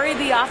carry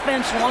the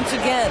offense once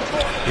again.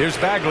 Here's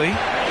Bagley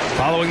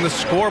following the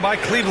score by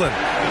Cleveland.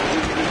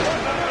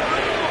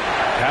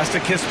 Pass to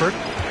Kispert.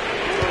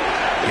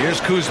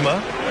 Here's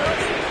Kuzma.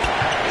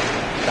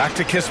 Back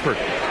to Kispert.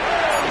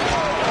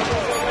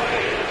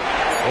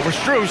 Over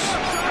Strus.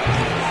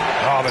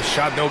 Oh, the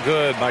shot no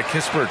good by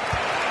Kispert.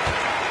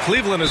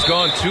 Cleveland has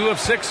gone 2 of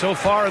 6 so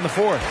far in the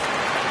fourth.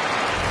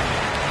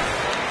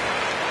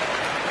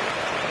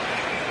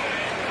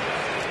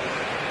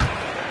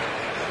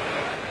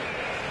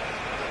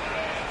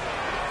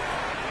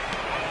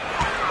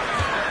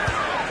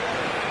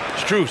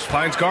 Strus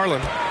finds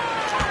Garland.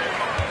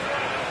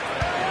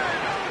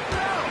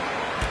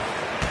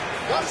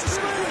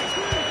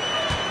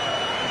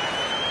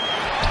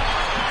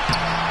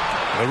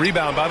 The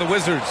rebound by the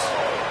Wizards.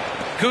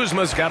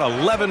 Kuzma's got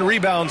 11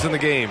 rebounds in the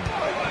game.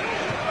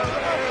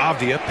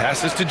 Avdia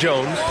passes to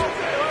Jones.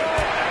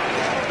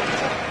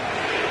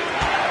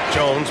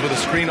 Jones with a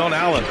screen on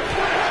Allen.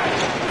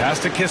 Pass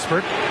to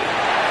Kispert.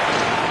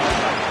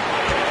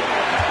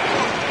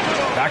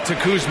 Back to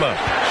Kuzma.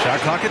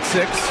 Shot clock at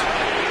 6.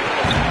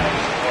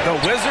 The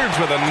Wizards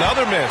with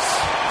another miss.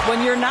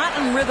 When you're not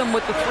in rhythm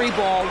with the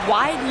 3-ball,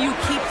 why do you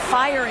keep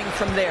firing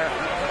from there?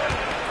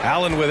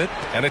 Allen with it,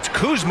 and it's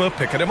Kuzma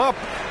picking him up.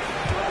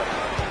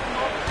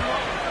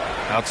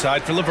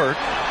 Outside for LeVert.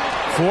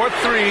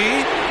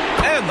 4-3,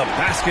 and the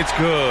basket's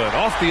good.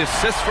 Off the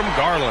assist from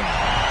Garland.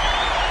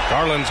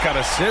 Garland's got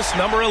assist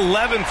number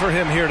 11 for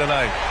him here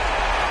tonight.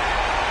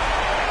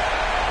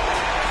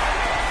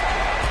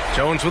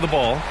 Jones with the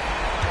ball.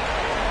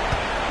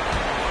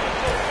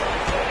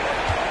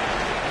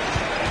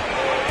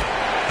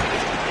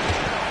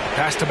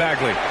 Pass to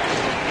Bagley.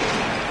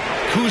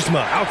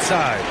 Kuzma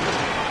outside.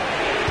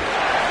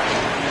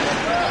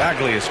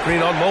 Bagley, a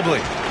screen on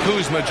Mobley.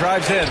 Kuzma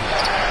drives in.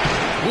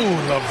 Ooh,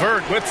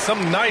 LeVert with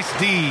some nice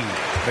D.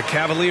 The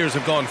Cavaliers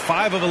have gone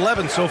 5 of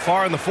 11 so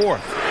far in the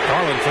fourth.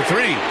 Garland for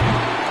 3.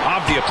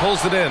 Avdia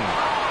pulls it in.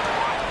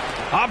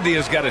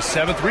 Avdia's got his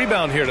 7th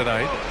rebound here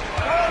tonight.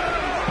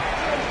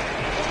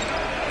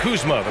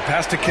 Kuzma, the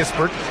pass to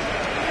Kispert.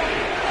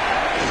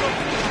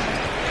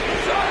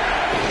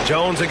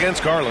 Jones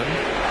against Garland.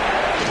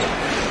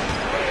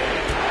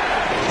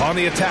 On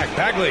the attack,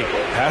 Bagley.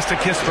 Pass to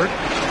Kispert.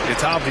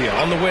 It's Avdia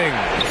on the wing.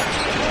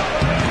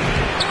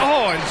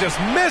 Oh, and just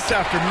miss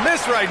after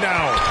miss right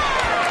now.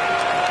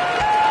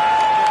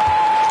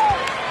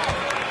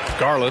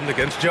 Garland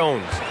against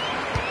Jones.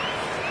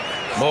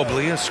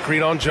 Mobley, a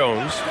screen on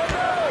Jones.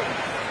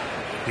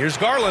 Here's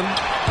Garland.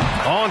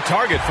 On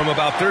target from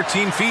about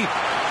 13 feet.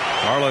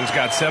 Garland's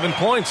got 7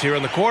 points here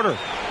in the quarter.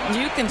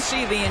 You can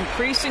see the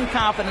increasing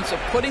confidence of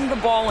putting the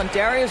ball in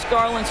Darius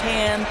Garland's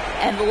hand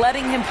and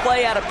letting him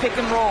play out of pick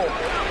and roll.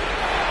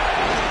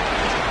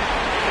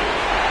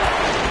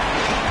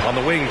 On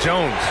the wing,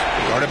 Jones,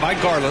 guarded by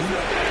Garland.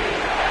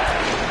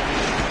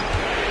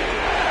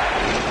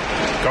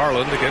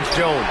 Garland against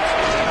Jones.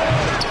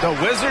 The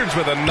Wizards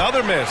with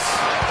another miss.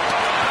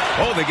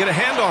 Oh, they get a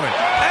hand on it.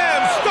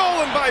 And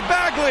stolen by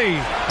Bagley.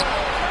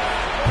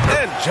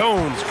 And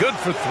Jones, good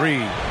for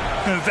 3.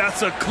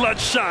 That's a clutch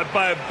shot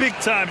by a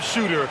big-time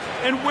shooter.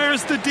 And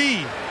where's the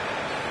D?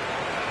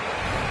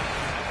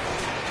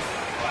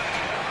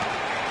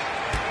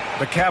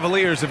 The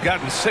Cavaliers have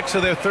gotten 6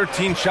 of their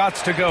 13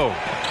 shots to go.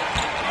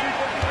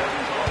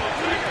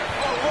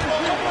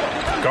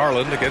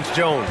 Garland against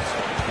Jones.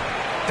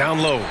 Down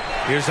low.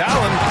 Here's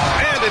Allen.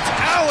 And it's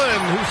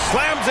Allen who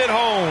slams it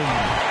home.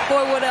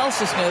 Boy, what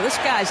else is new? This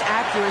guy's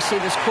accuracy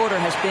this quarter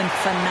has been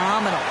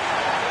phenomenal.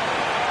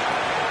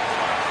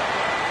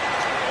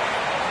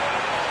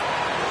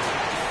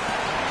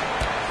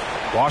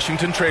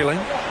 Washington trailing.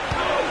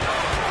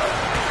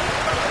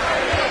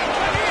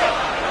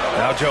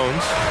 Now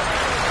Jones.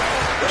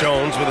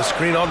 Jones with a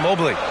screen on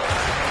Mobley.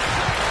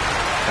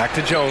 Back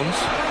to Jones.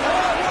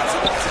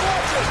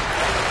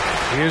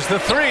 Here's the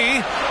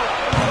 3.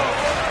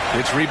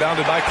 It's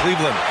rebounded by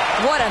Cleveland.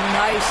 What a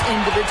nice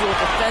individual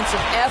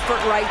defensive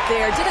effort right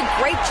there. Did a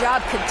great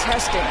job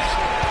contesting.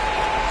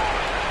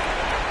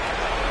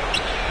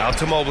 Out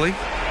to Mobley.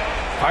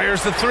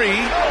 Fires the 3.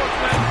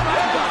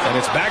 And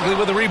it's Bagley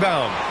with the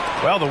rebound.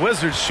 Well, the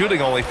Wizards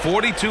shooting only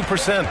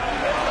 42%.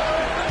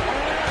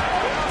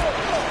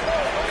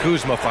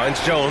 Kuzma finds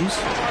Jones.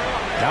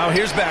 Now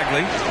here's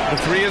Bagley.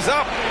 The 3 is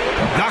up.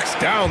 Knocks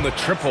down the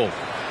triple.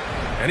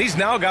 And he's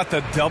now got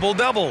the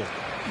double-double.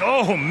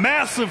 Oh,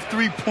 massive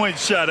three-point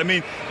shot. I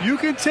mean, you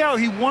can tell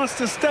he wants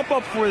to step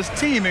up for his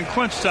team in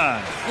crunch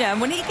time. Yeah,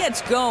 and when he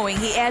gets going,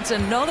 he adds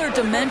another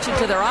dimension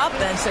to their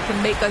offense that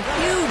can make a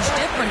huge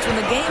difference when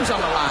the game's on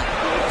the line.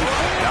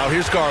 Now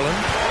here's Garland.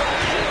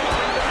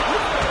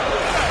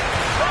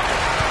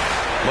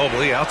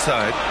 Mobley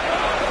outside.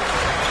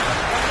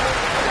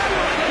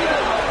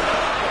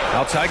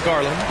 Outside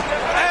Garland.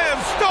 And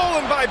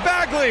stolen by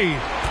Bagley.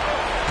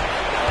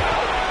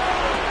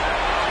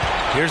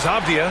 Here's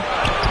Avdia.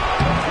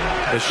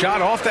 The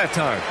shot off that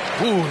time.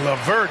 Ooh,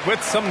 LeVert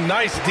with some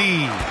nice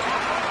D.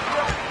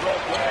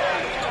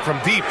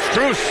 From deep,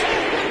 Strus.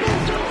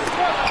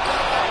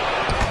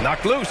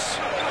 Knocked loose.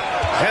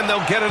 And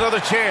they'll get another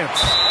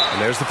chance.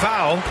 And there's the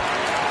foul.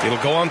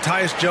 It'll go on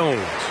Tyus Jones.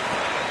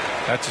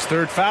 That's his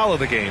third foul of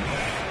the game.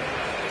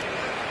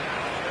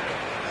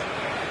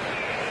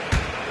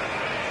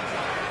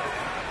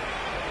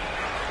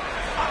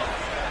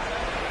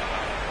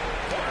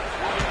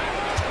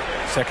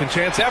 Second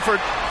chance effort.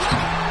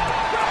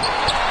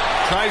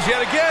 Tries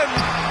yet again.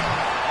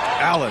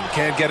 Allen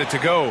can't get it to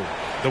go.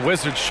 The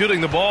Wizards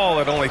shooting the ball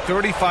at only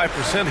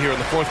 35% here in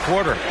the fourth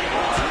quarter.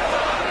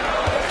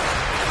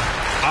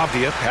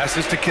 Avdia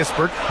passes to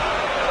Kispert.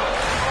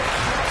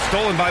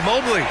 Stolen by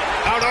Mobley.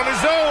 Out on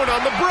his own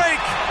on the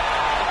break.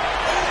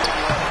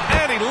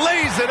 And he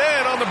lays it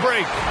in on the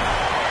break.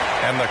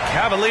 And the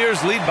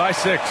Cavaliers lead by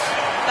 6.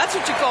 That's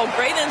what you call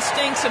great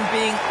instincts and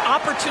being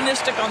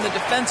opportunistic on the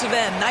defensive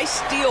end.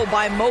 Nice steal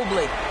by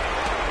Mobley.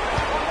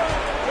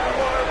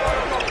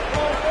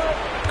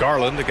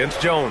 Garland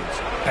against Jones.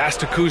 Pass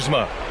to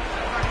Kuzma.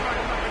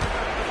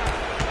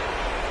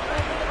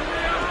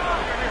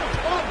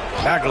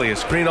 Bagley, a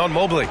screen on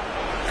Mobley.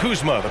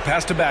 Kuzma, the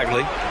pass to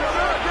Bagley.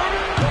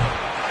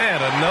 And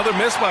another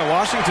miss by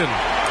Washington.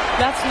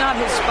 That's not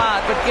his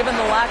spot, but given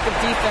the lack of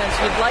defense,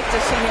 you'd like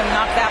to see him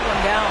knock that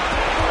one down.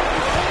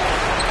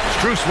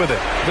 Strus with it.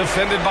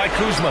 Defended by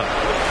Kuzma.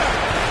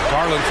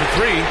 Garland for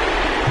 3.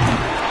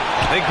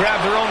 They grab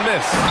their own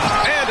miss.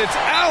 And it's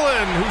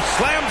Allen who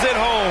slams it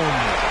home.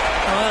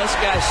 Oh, this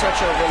guy's such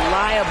a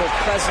reliable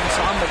presence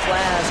on the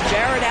glass.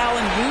 Jared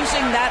Allen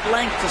using that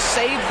length to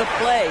save the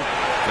play.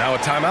 Now a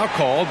timeout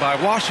called by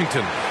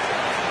Washington.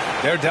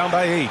 They're down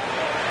by 8.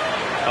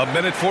 A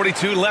minute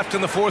 42 left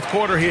in the fourth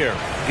quarter here.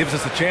 Gives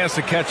us a chance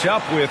to catch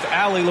up with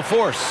Allie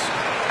LaForce.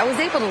 I was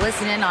able to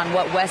listen in on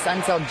what Wes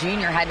Unseld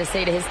Jr. had to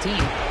say to his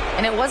team.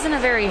 And it wasn't a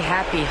very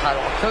happy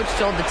huddle. Coach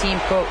told the team,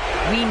 quote,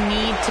 "We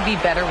need to be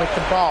better with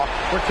the ball.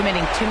 We're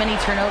committing too many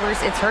turnovers.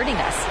 It's hurting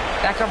us."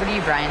 Back over to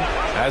you, Brian.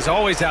 As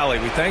always, Allie,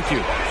 we thank you.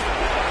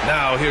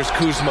 Now here's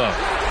Kuzma.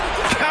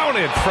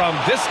 Counted from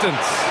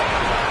distance.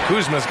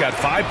 Kuzma's got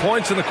 5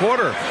 points in the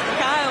quarter.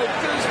 Kyle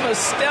Kuzma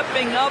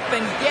stepping up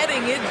and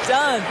getting it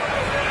done.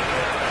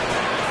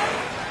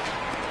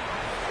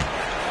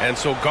 And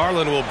so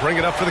Garland will bring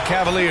it up for the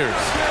Cavaliers.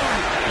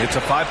 It's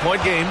a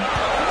 5-point game.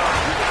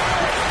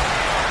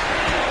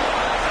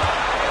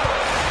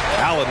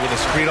 Allen with a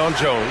screen on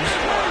Jones.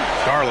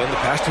 Garland, the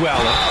pass to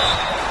Allen.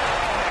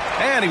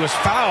 And he was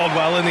fouled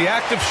while in the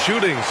act of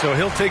shooting, so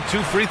he'll take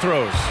 2 free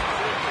throws.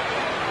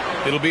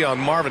 It'll be on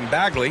Marvin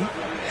Bagley.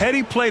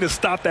 Heady play to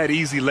stop that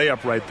easy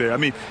layup right there. I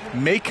mean,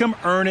 make him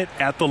earn it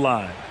at the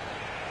line.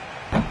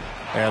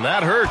 And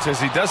that hurts as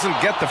he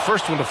doesn't get the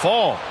first one to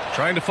fall.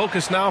 Trying to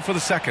focus now for the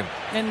second.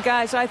 And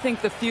guys, I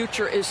think the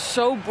future is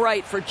so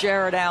bright for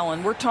Jared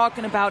Allen. We're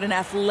talking about an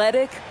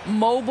athletic,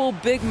 mobile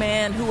big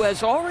man who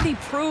has already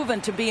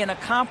proven to be an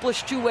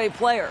accomplished two-way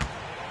player.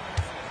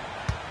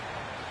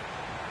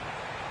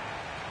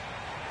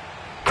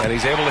 And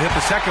he's able to hit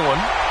the second one.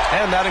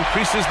 And that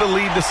increases the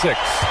lead to 6.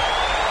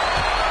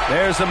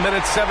 There's a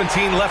minute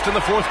 17 left in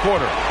the fourth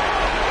quarter.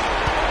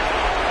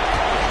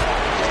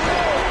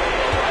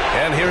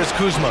 And here's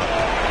Kuzma.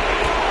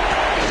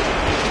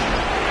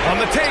 On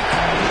the take.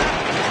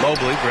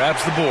 Mobley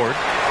grabs the board.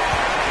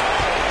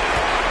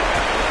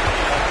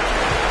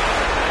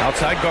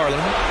 Outside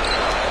Garland.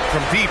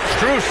 From deep,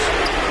 Strus.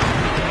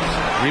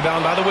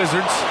 Rebound by the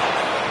Wizards.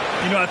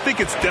 You know, I think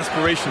it's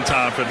desperation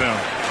time for them.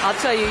 I'll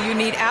tell you, you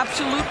need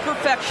absolute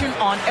perfection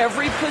on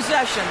every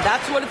possession.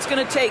 That's what it's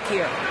going to take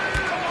here.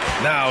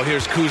 Now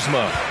here's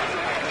Kuzma.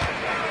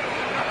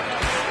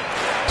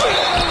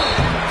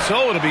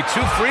 So it'll be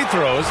 2 free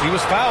throws. He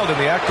was fouled in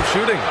the act of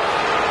shooting.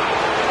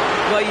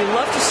 Well, you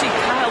love to see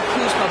Kyle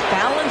Kuzma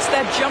balance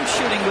that jump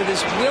shooting with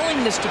his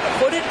willingness to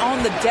put it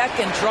on the deck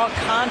and draw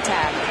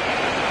contact.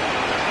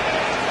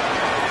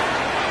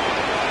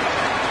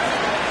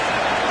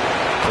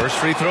 First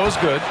free throw is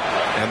good,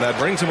 and that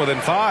brings him within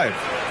 5.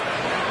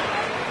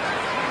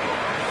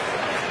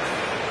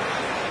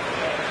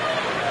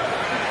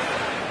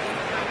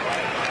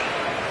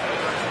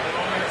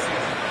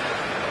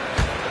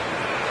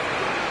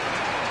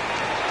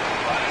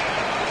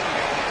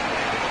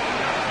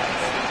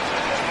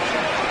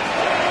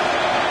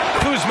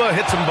 Kuzma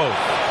hits them both.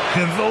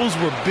 And those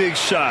were big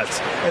shots.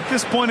 At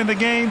this point in the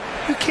game,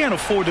 you can't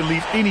afford to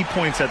leave any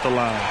points at the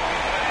line.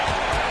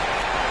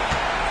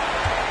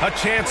 A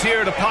chance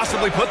here to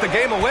possibly put the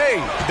game away.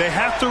 They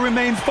have to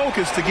remain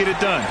focused to get it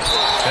done.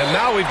 And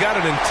now we've got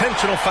an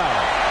intentional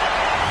foul.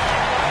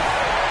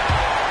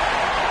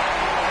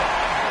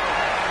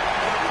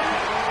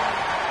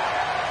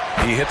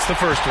 He hits the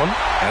first one,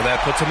 and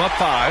that puts him up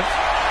 5.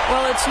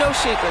 Well, it's no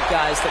secret,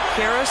 guys, that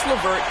Karis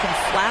LeVert can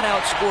flat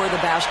out score the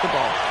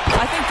basketball.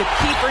 I think the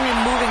keeper and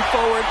moving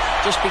forward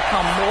just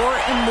become more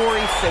and more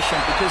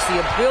efficient because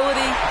the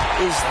ability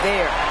is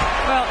there.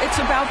 Well, it's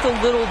about the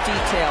little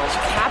details.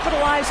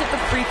 Capitalize at the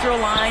free throw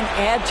line,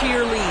 add to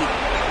your lead.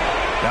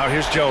 Now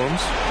here's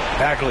Jones.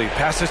 Bagley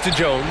passes to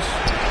Jones.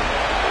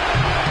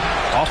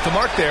 Off the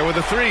mark there with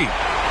a 3.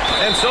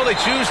 And so they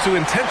choose to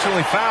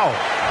intentionally foul.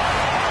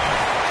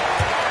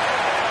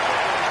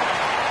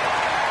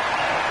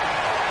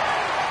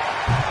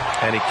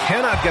 And he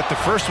cannot get the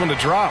first one to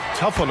drop.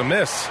 Tough one to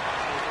miss.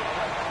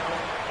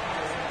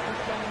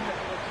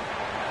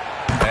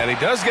 And he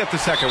does get the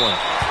second one.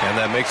 And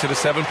that makes it a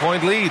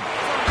 7-point lead.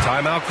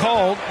 Timeout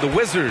called. The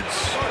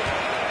Wizards.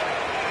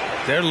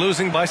 They're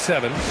losing by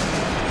 7.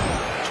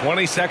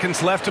 20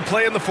 seconds left to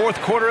play in the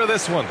fourth quarter of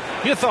this one.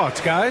 Your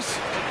thoughts, guys?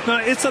 Now,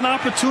 it's an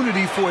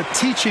opportunity for a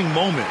teaching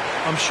moment.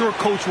 I'm sure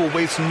Coach will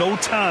waste no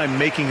time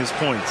making his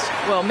points.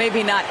 Well,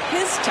 maybe not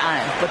his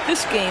time, but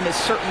this game is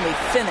certainly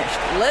finished.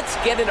 Let's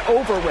get it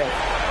over with.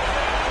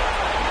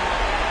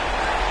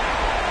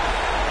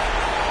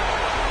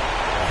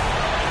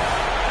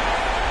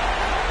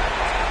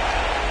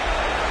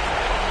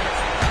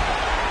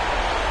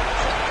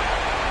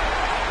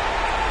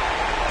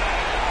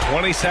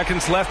 "20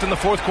 seconds left in the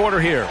fourth quarter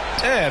here.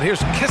 And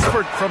here's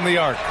Kispert from the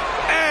arc.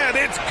 And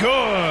it's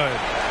good.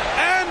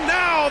 And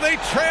now they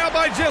trail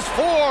by just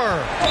 4.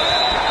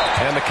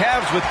 And the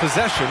Cavs with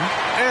possession.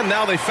 And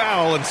now they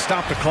foul and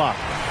stop the clock.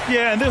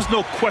 Yeah, and there's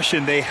no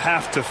question they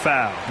have to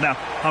foul. Now,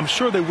 I'm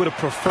sure they would have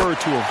preferred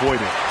to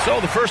avoid it. So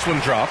the first one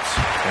drops.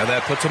 And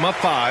that puts him up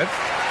 5.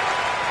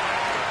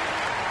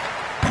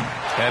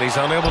 And he's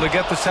unable to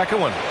get the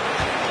second one.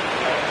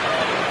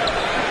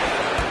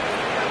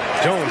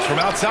 Jones from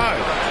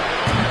outside.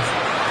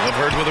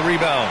 LeVert with a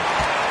rebound.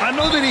 I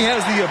know that he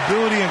has the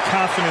ability and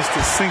confidence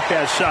to sink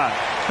that shot.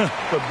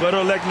 But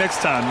better luck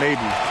next time,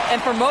 maybe.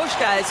 And for most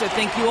guys, I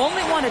think you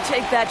only want to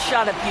take that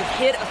shot if you've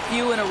hit a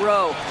few in a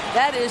row.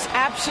 That is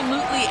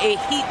absolutely a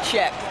heat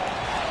check.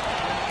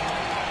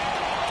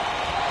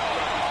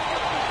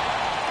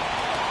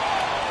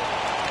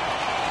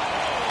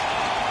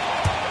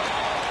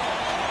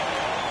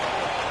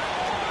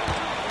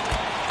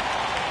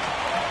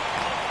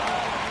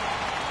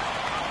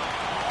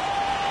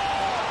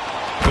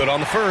 Good on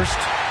the first,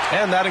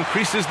 and that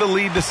increases the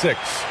lead to 6.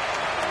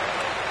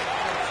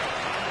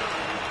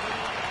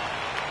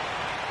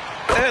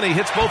 And he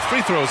hits both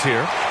free throws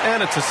here,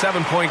 and it's a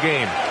 7-point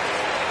game.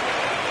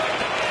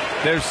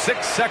 There's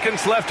 6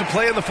 seconds left to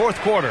play in the fourth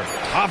quarter.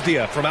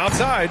 Avdia from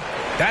outside,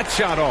 that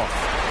shot off.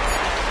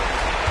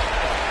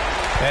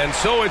 And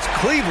so it's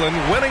Cleveland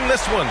winning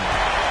this one.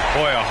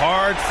 Boy, a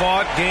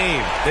hard-fought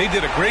game. They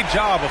did a great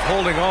job of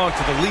holding on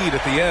to the lead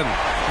at the end.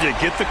 Yeah,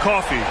 get the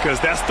coffee, because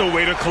that's the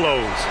way to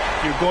close.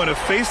 You're going to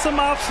face some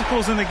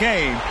obstacles in the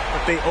game,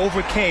 but they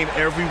overcame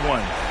every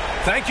one.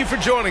 Thank you for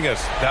joining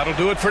us. That'll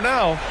do it for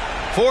now.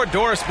 For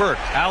Doris Burke,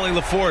 Allie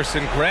LaForce,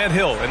 and Grant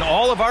Hill, and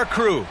all of our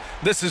crew,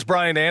 this is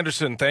Brian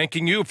Anderson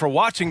thanking you for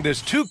watching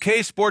this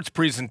 2K Sports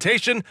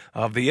presentation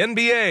of the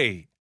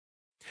NBA.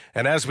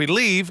 And as we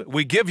leave,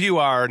 we give you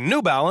our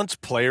New Balance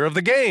Player of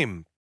the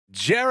Game,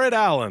 Jared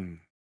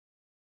Allen.